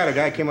swear to God, a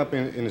guy came up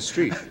in the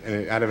street,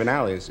 out of an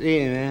alley. Said,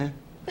 hey, man,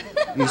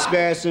 you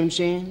spare some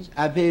change?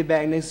 I pay you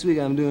back next week.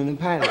 I'm doing the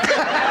pilot.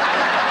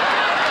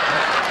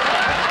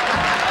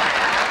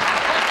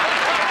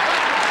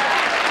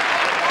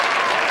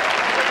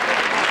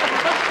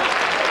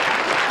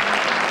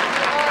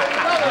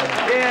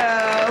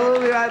 Yeah, we'll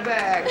be right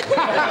back.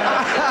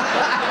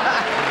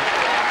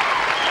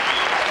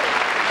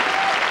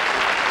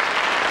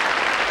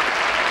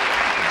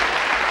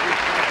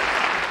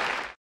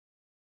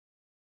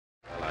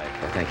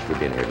 Thank you for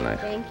being here tonight.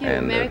 Thank you.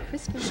 And, Merry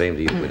Christmas. Same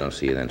to you. We don't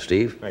see you then.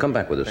 Steve, come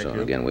back with us soon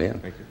again, will you?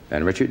 Thank you.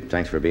 And Richard,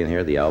 thanks for being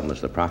here. The album is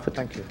The Prophet.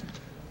 Thank you.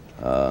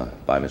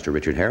 By Mr.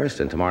 Richard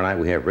Harris. And tomorrow night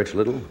we have Rich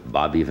Little,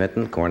 Bobby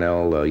Vinton,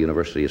 Cornell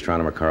University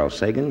astronomer Carl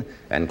Sagan,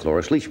 and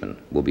Cloris Leachman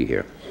will be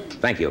here.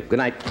 Thank you. Good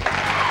night.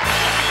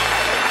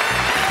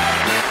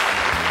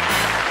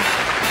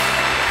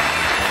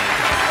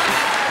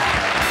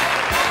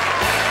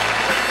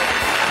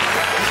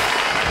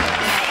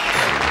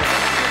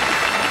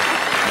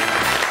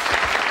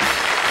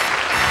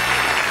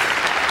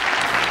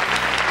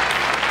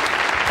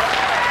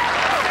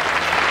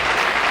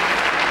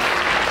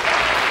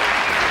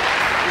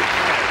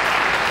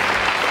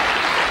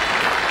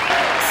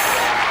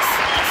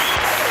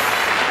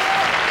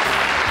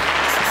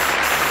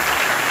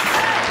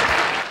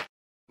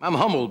 I'm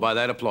humbled by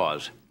that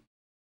applause.